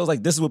also it's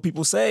like, this is what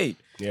people say.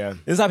 Yeah.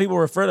 This is how people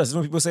refer to us. This is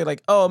when people say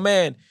like, oh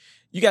man,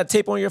 you got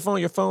tape on your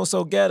phone's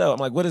so ghetto. I'm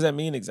like, what does that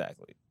mean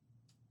exactly?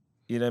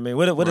 You know what I mean?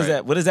 What does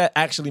that? What does that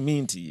actually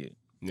mean to you?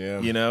 Yeah.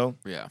 You know?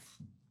 Yeah.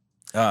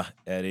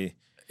 Eddie.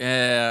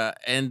 And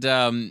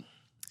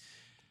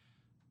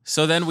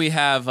so then we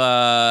have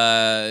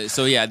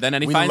then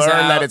Eddie We finds learn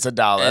out that it's $1.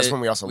 That's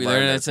when we also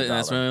learn that that it's $1.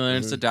 That's when we learn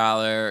it's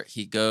 $1.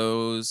 He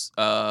goes.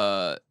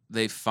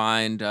 They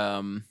find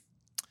Dan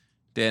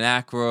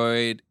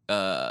Aykroyd.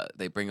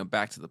 They bring him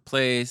back to the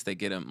place. They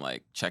get him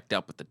like checked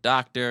out with the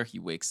doctor. He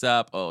wakes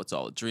up. Oh, it's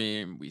all a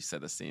dream. We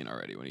said the scene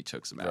already when he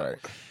chokes him out. Right.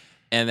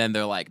 And then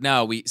they're like,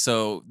 no,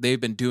 so they've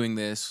been doing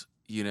this,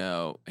 you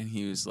know, and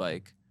he was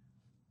like,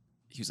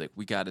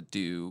 we got to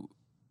do.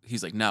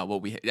 He's like,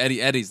 no,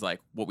 Eddie's like,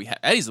 what we have.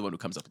 Eddie's the one who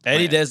comes up with the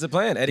Eddie plan. does the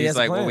plan. Eddie He's has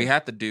like, the plan. what we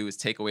have to do is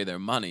take away their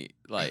money.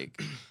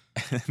 Like,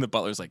 and the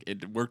butler's like,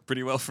 it worked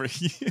pretty well for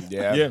you.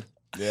 Yeah.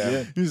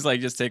 Yeah. He's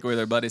like, just take away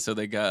their money. So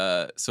they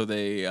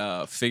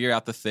figure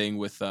out the thing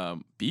with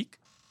Beak.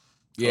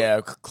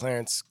 Yeah.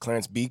 Clarence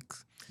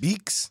Beeks.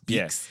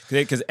 Yeah.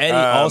 Because Eddie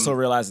also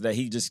realized that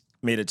he just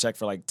made a check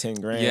for like 10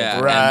 grand.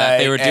 Yeah, Right. and that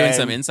they were doing and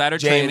some insider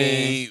Jamie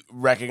trading.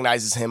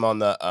 recognizes him on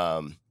the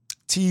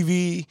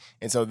TV,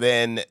 and so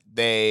then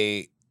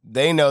they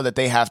know that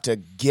they have to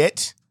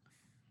get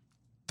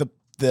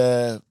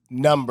the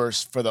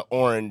numbers for the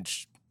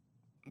orange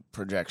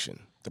projection.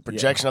 The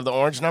projection of the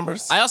orange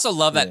numbers. I also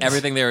love that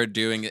everything they were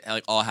doing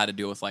like all had to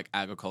do with like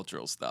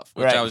agricultural stuff,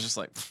 which Right. I was just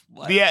like,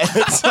 what? Yeah,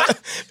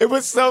 it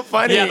was so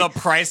funny. Yeah, the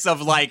price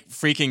of like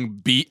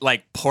freaking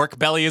like pork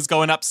belly is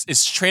going up.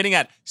 Is trading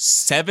at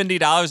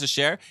 $70 a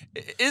share.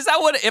 Is that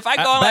what? If I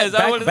go online, is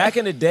that what? Back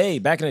in the day,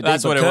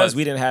 That's what it because was.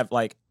 we didn't have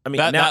like, I mean,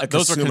 That- now that- a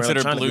those were consumer considered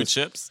electronic blue goods-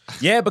 chips.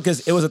 Yeah,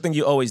 because it was a thing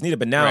you always needed.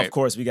 But now, Right. of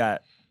course, we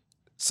got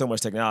so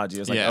much technology.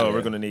 It's like, Yeah.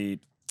 we're gonna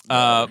need.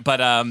 But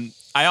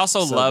I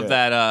also So love good.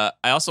 that.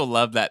 I also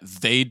love that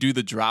they do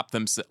the drop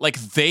themselves. Like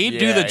they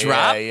do the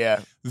drop.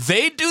 Yeah.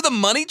 They do the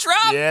money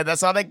drop. Yeah,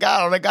 that's all they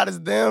got. All they got is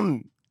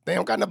them. They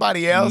don't got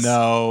nobody else.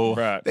 No.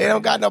 Right. They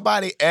don't got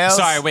nobody else.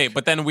 Sorry, wait.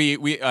 But then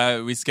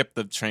we skipped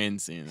the train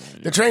scene.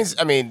 The trains,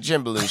 I mean,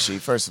 Jim Belushi,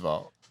 first of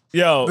all.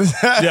 Yo,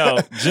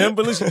 Jim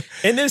Belushi,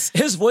 and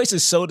his voice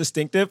is so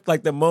distinctive.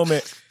 Like the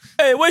moment,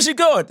 hey, where's you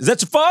going? Is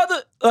that your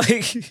father?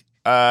 Like,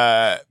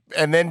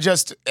 And then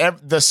just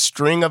the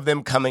string of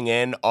them coming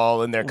in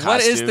all in their What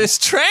costumes. is this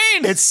train?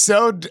 It's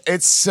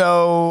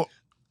so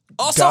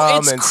also dumb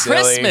it's and silly.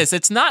 Christmas.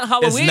 It's not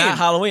Halloween. it's not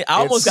Halloween. I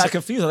almost It's- got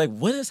confused. I'm like,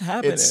 what is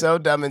happening? It's so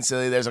dumb and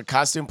silly. There's a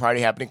costume party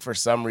happening for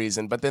some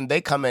reason, but then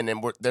they come in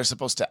and they're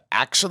supposed to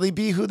actually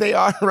be who they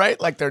are, right?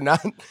 Like they're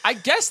not. I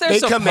guess they're They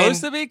come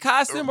supposed in- to be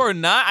costume or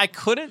not. I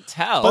couldn't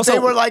tell. But they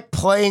were like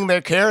playing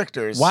their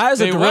characters. Why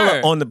is a They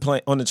gorilla were.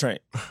 on the train?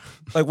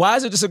 Like, why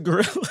is it just a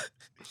gorilla?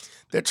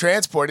 They're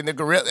transporting the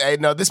gorilla. Hey,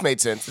 no, this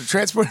made sense. They're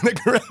transporting the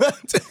gorilla.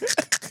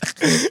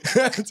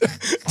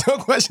 Don't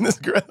question this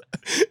gorilla.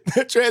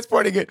 They're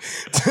transporting it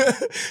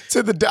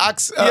to the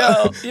docks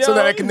so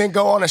that it can then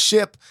go on a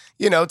ship,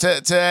 to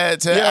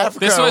Africa.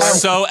 This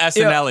was so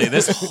SNL-y.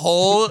 This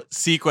whole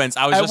sequence,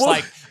 I was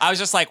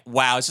just like,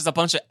 wow, it's just a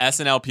bunch of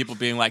SNL people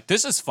being like,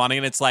 this is funny,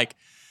 and it's like,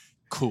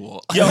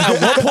 cool. Yo,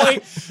 at one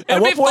point,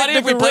 it'd be funny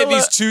if we played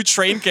these two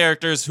train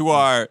characters who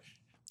are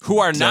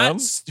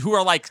not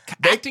like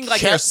acting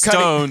like they're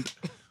stoned.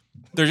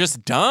 They're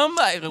just dumb.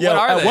 What are they?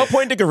 At one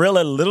point, the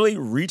gorilla literally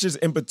reaches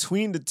in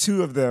between the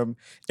two of them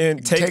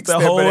and takes the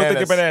whole thing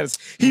of bananas.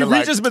 He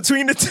reaches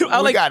between the two.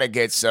 We gotta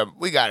get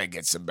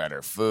some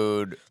better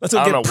food. Let's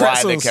I go don't get know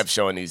pretzels. why they kept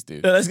showing these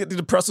dudes. Let's get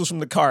the pretzels from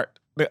the cart,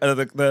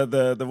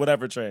 the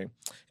whatever train.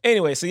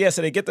 Anyway, so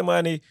they get the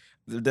money.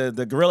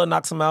 The gorilla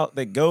knocks them out.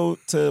 They go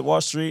to Wall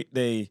Street.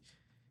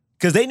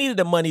 Because they needed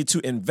the money to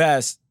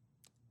invest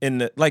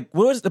in what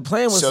was the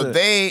plan? So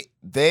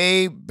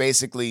they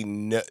basically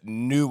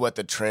knew what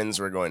the trends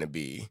were going to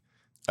be,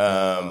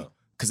 because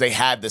they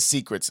had the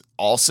secrets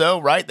also,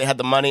 right? They had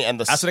the money and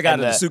that's what they got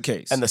in the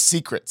suitcase and the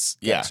secrets.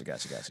 Yeah,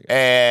 gotcha.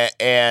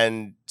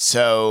 And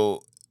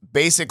so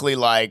basically,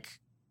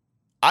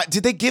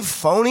 did they give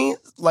phony?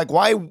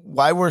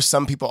 Why were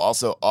some people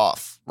also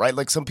off? Right,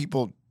 some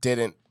people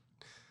didn't.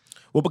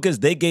 Well, because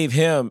they gave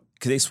him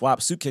they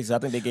swapped suitcases. I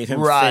think they gave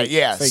him right. Fake,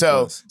 yeah. fake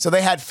So ones. so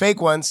they had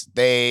fake ones.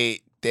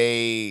 They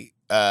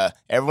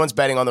everyone's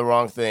betting on the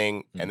wrong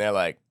thing, and they're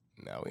like,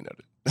 no, we know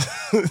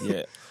that.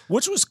 Yeah,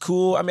 which was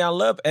cool. I mean, I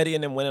love Eddie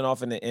and them winning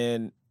off in the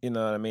end. You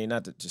know what I mean?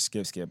 Not to just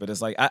skip, but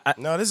it's like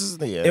no, this is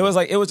the end. It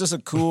was just a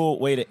cool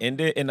way to end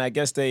it, and I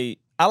guess this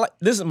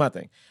is my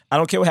thing. I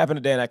don't care what happened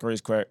to Dan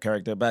Aykroyd's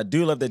character, but I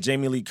do love that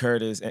Jamie Lee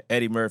Curtis and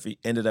Eddie Murphy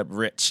ended up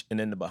rich and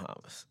in the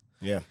Bahamas.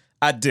 Yeah,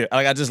 I do.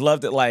 I just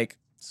loved it.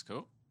 It's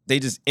cool. They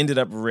just ended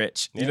up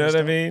rich. You Yeah, know what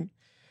I mean?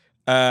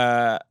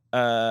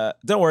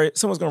 Don't worry,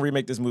 someone's gonna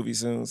remake this movie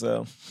soon.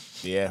 So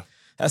yeah,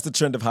 that's the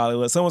trend of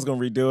Hollywood. Someone's gonna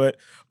redo it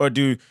or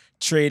do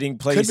trading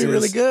places. could be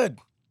really good.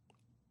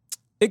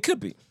 It could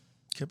be.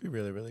 Could be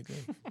really, really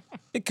good.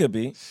 It could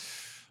be. Is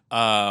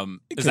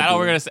that all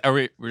we're gonna say?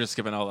 We're just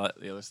skipping all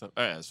the other stuff.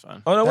 All right, that's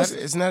fine. Oh no,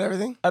 Isn't that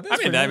everything? I think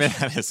it's pretty much-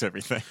 that is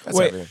everything. That's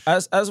Wait, everything. I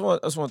just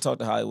want to talk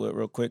to Hollywood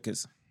real quick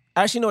because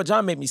actually, you know what?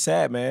 John made me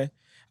sad, man.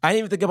 I didn't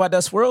even think about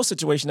that swirl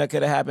situation that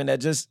could have happened. That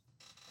just,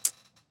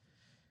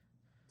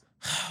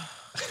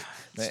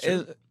 man,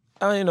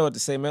 I don't even know what to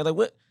say, man. Like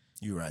what?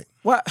 You're right.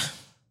 What?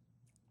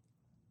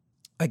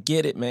 I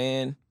get it,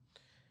 man.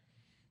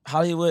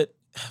 Hollywood,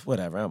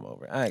 whatever. I'm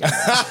over it. I ain't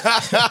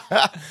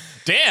got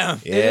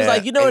Damn. Yeah. It was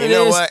like, you know and what you it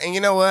know is? what? And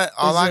you know what?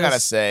 All It's I gotta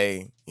just-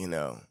 say,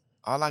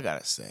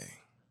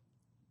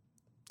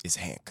 is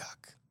Hancock.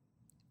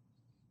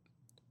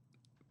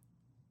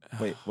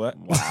 Wait, what?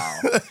 Wow.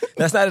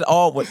 That's not at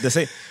all what the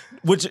same.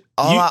 Which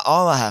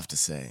All I have to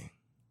say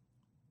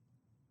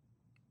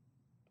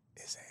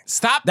is Hancock.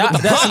 Stop That-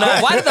 with the that's pause.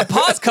 not- Why did the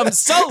pause come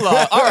so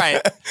long? All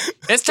right.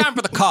 It's time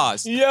for the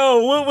cause.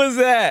 yo, what was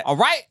that? All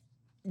right.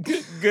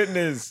 Good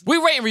goodness. We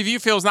rate and review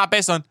films not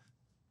based on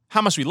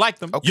how much we like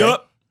them. Okay.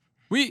 Yup.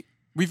 We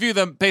review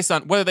them based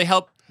on whether they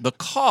help the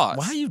cause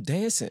Why are you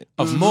dancing?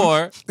 of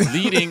more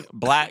leading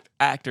black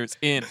actors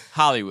in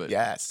Hollywood.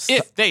 Yes.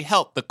 If they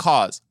help the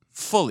cause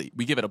fully,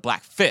 we give it a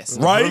black fist.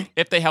 Right.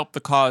 If they help the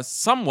cause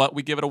somewhat,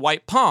 we give it a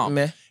white palm.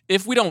 Meh.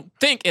 If we don't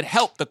think it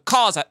helped the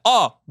cause at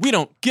all, we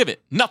don't give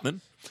it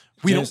nothing.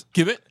 We James- don't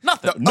give it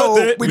nothing.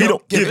 No, we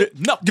don't give it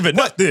nothing. Give it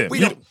nothing. We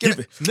don't give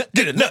it.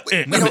 Give it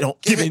nothing. We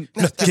don't give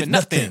it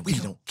nothing. We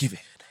don't give it.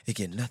 They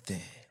get nothing.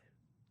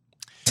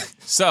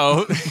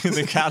 So, in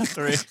the count of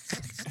three,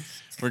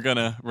 we're going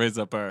to raise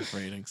up our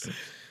ratings.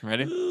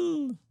 Ready?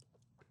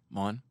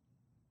 1,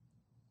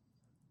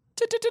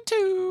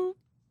 2,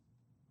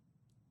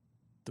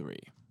 3.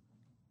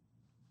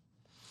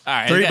 All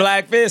right. Three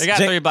black fists. They got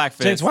James- 3 black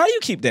fists. James, why do you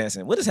keep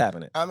dancing? What is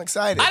happening? I'm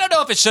excited. I don't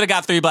know if it should have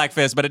got 3 black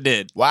fists, but it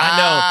did. Wow.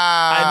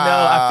 I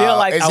know. I feel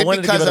like is I it wanted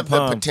to because give it a of the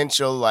palm.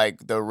 potential,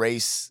 the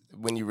race,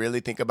 when you really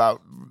think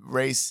about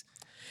race?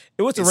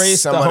 It was the It's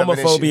race, the somewhat of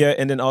an homophobia,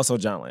 and then also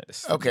John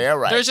Landis. Okay, all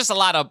right. There's just a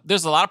lot of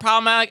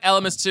problematic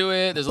elements to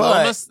it. There's a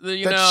but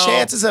little, the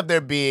chances of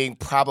there being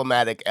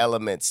problematic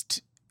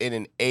elements in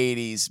an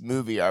 80s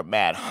movie are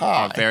mad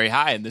high. are very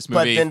high in this But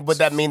movie. then would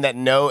that mean that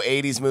no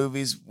 80s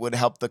movies would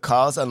help the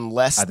cause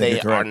unless I think they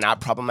you're correct. are not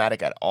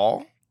problematic at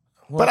all?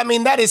 But I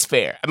mean, that is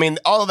fair. I mean,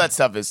 all of that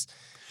stuff is.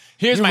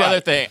 Here's You're my right. other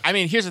thing. I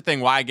mean, here's the thing.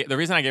 The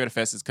reason I gave it a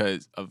fist is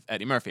because of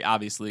Eddie Murphy,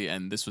 obviously,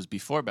 and this was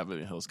before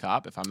Beverly Hills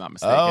Cop, if I'm not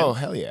mistaken. Oh,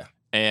 hell yeah.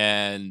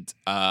 And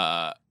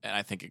I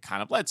think it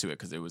kind of led to it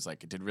because it was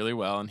like it did really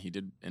well, and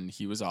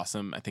he was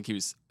awesome. I think he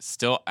was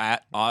still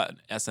on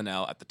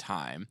SNL at the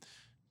time,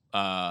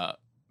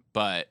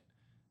 but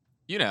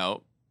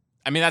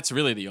I mean that's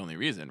really the only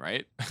reason,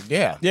 right?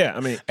 Yeah. Yeah, I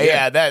mean,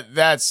 Yeah,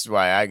 that's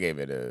why I gave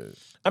it a.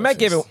 I mean, I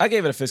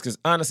gave it a fist because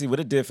honestly, what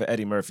it did for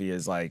Eddie Murphy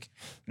is like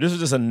this was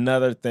just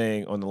another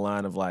thing on the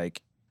line of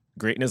like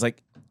greatness.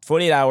 Like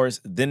 48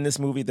 hours, then this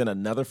movie, then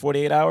another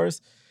 48 hours.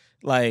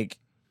 Like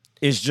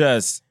it's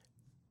just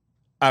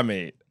I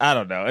mean, I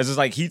don't know. It's just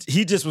like he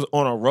just was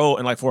on a roll,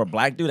 and like for a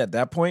black dude at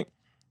that point,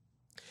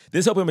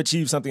 this helped him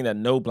achieve something that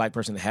no black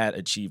person had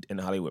achieved in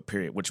the Hollywood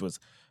period, which was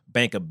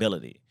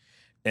bankability.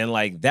 And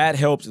like that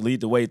helped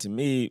lead the way to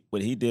me.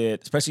 What he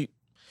did, especially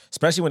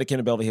when it came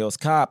to Beverly Hills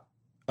Cop,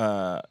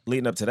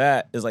 leading up to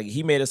that, is like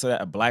he made it so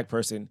that a black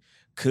person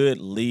could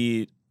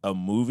lead a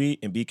movie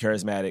and be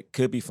charismatic,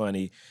 could be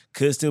funny,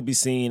 could still be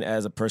seen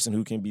as a person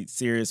who can be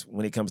serious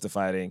when it comes to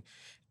fighting.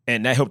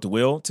 And that helped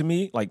Will to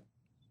me. Like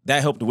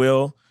that helped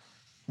Will,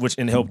 which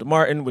then helped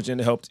Martin, which then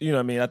helped, you know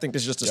what I mean? I think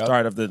this is just the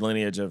start of the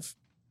lineage of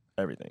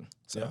everything.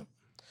 So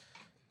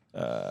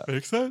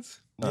Makes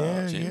sense.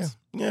 Yeah,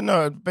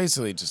 no,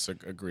 basically just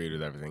agreed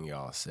with everything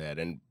y'all said.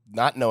 And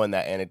not knowing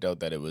that anecdote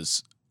that it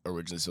was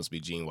originally supposed to be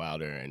Gene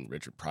Wilder and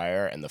Richard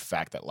Pryor, and the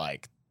fact that,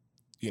 like,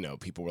 you know,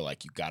 people were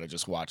like, you got to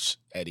just watch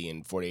Eddie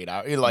in 48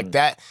 hours. You know, like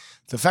that,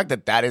 the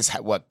fact that is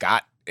what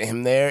got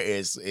him there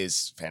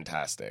is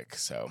fantastic.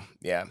 So,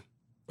 yeah.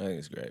 I think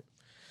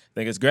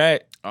it's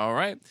great. All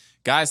right.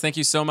 Guys, thank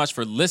you so much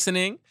for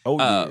listening.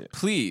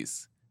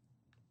 Please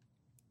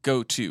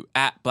go to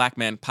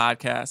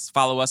 @BlackmanPodcast.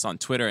 Follow us on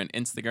Twitter and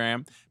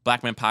Instagram.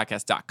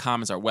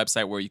 BlackmanPodcast.com is our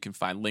website where you can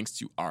find links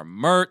to our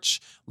merch,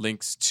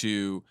 links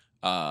to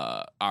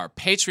our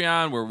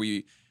Patreon where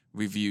we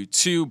review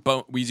two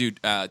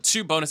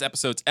bonus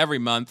episodes every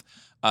month.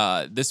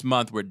 This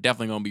month we're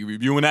definitely going to be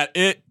reviewing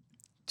It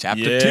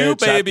Chapter 2,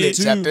 baby.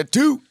 Chapter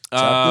 2.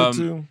 Chapter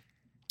 2.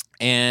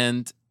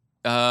 And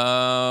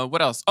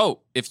what else?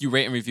 Oh, if you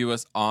rate and review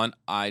us on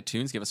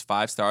iTunes, give us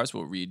 5 stars.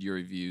 We'll read your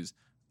reviews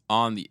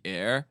on the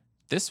air.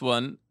 This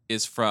one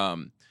is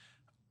from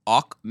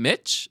Awk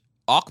Mitch.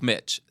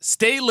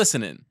 Stay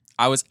listening.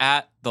 I was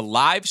at the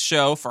live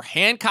show for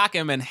Hancock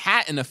and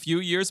Manhattan a few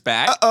years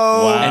back.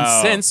 Uh-oh. Wow.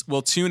 And since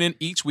we'll tune in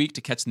each week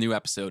to catch a new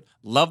episode.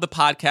 Love the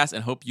podcast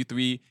and hope you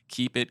 3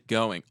 keep it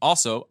going.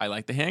 Also, I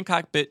like the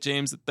Hancock bit,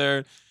 James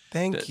III.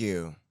 Thank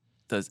you.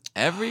 Does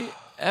every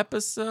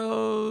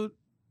episode...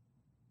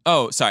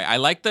 Oh, sorry. I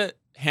like the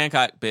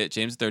Hancock bit.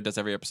 James III does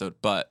every episode,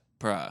 but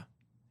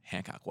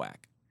Hancock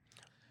whack.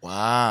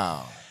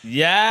 Wow.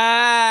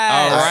 Yeah.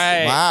 All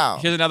right. Wow.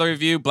 Here's another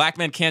review. Black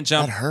Men Can't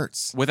Jump That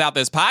hurts. Without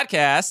This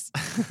Podcast.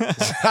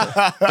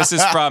 This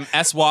is from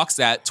S-Walks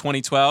at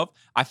 2012.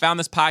 I found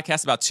this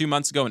podcast about 2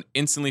 months ago and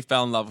instantly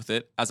fell in love with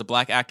it. As a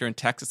black actor in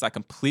Texas, I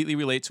completely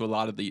relate to a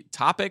lot of the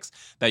topics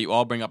that you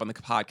all bring up on the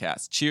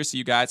podcast. Cheers to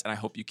you guys, and I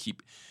hope you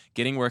keep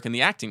getting work in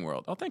the acting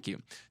world. Oh, thank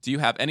you. Do you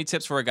have any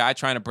tips for a guy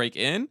trying to break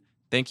in?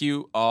 Thank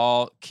you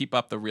all. Keep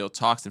up the real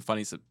talks and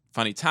funny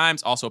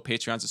times. Also, a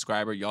Patreon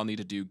subscriber. Y'all need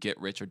to do Get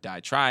Rich or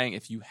Die Trying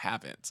if you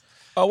haven't.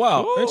 Oh,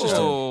 wow. Ooh.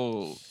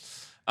 Interesting.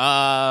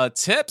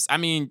 Tips. I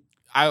mean,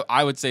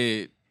 I would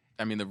say,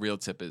 the real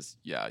tip is,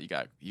 you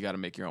got to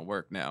make your own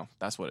work now.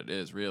 That's what it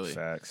is, really.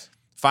 Facts.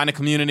 Find a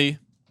community.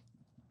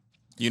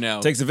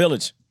 Takes a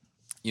village.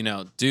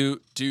 Do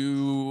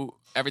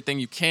everything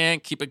you can.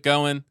 Keep it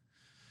going.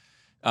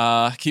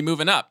 Keep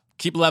moving up.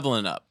 Keep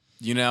leveling up.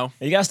 And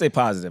you gotta stay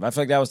positive. I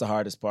feel like that was the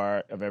hardest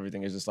part of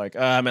everything. It's just like,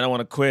 man, I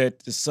want to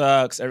quit. This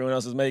sucks. Everyone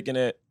else is making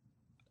it.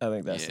 I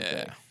think that's the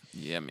thing.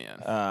 Yeah,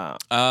 man.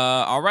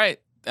 All right.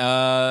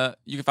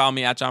 You can follow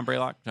me at John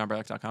Braylock.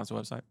 JohnBraylock.com is the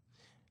website.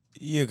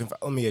 You can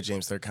follow me at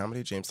James Third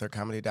Comedy.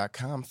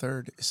 JamesThirdComedy.com.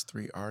 Third is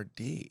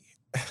 3RD.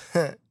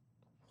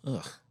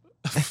 Ugh.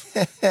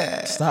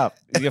 Stop.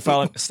 You can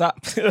follow.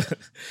 Stop.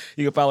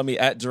 You can follow me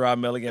at Gerard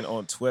Milligan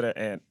on Twitter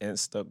and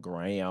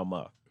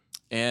Instagram.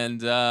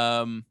 And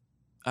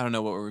I don't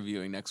know what we're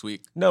reviewing next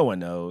week. No one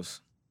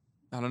knows.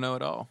 I don't know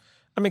at all.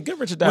 Get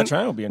Rich or Die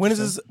Trying will be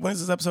interesting. When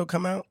does this episode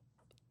come out?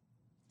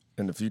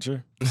 In the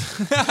future?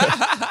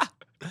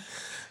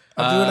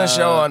 I'm doing a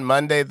show on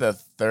Monday the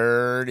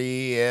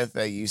 30th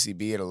at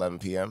UCB at 11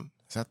 p.m.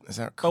 Is that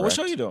correct? Oh, what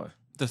show are you doing?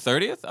 The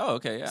 30th? Oh,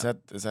 okay, yeah.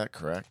 Is that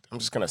correct? I'm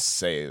just gonna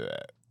say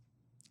that.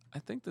 I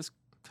think this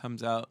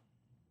comes out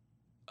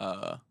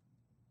the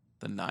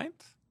 9th,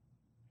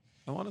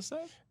 I want to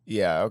say.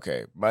 Yeah,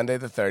 okay. Monday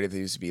the 30th at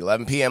UCB,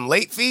 11 p.m.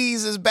 Late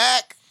Fees is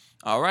back.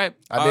 All right.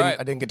 I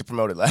didn't get to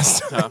promote it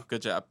last time. Oh,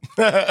 good job.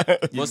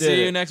 We'll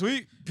see you next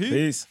week.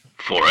 Peace.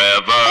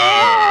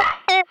 Forever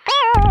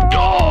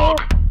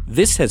Dog.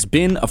 This has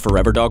been a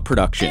Forever Dog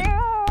production.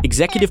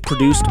 Executive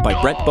produced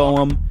by Brett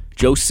Boehm,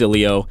 Joe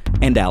Cilio,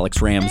 and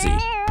Alex Ramsey.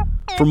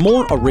 For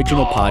more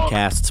original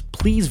podcasts,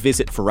 please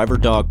visit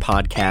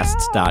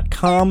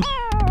foreverdogpodcasts.com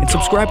and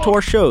subscribe to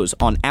our shows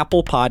on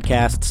Apple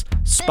Podcasts,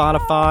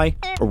 Spotify,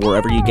 or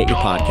wherever you get your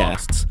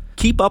podcasts.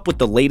 Keep up with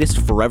the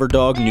latest Forever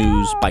Dog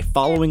news by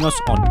following us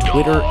on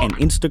Twitter and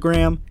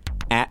Instagram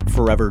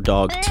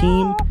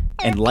 @ForeverDogTeam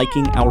and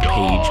liking our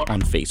page on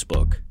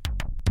Facebook.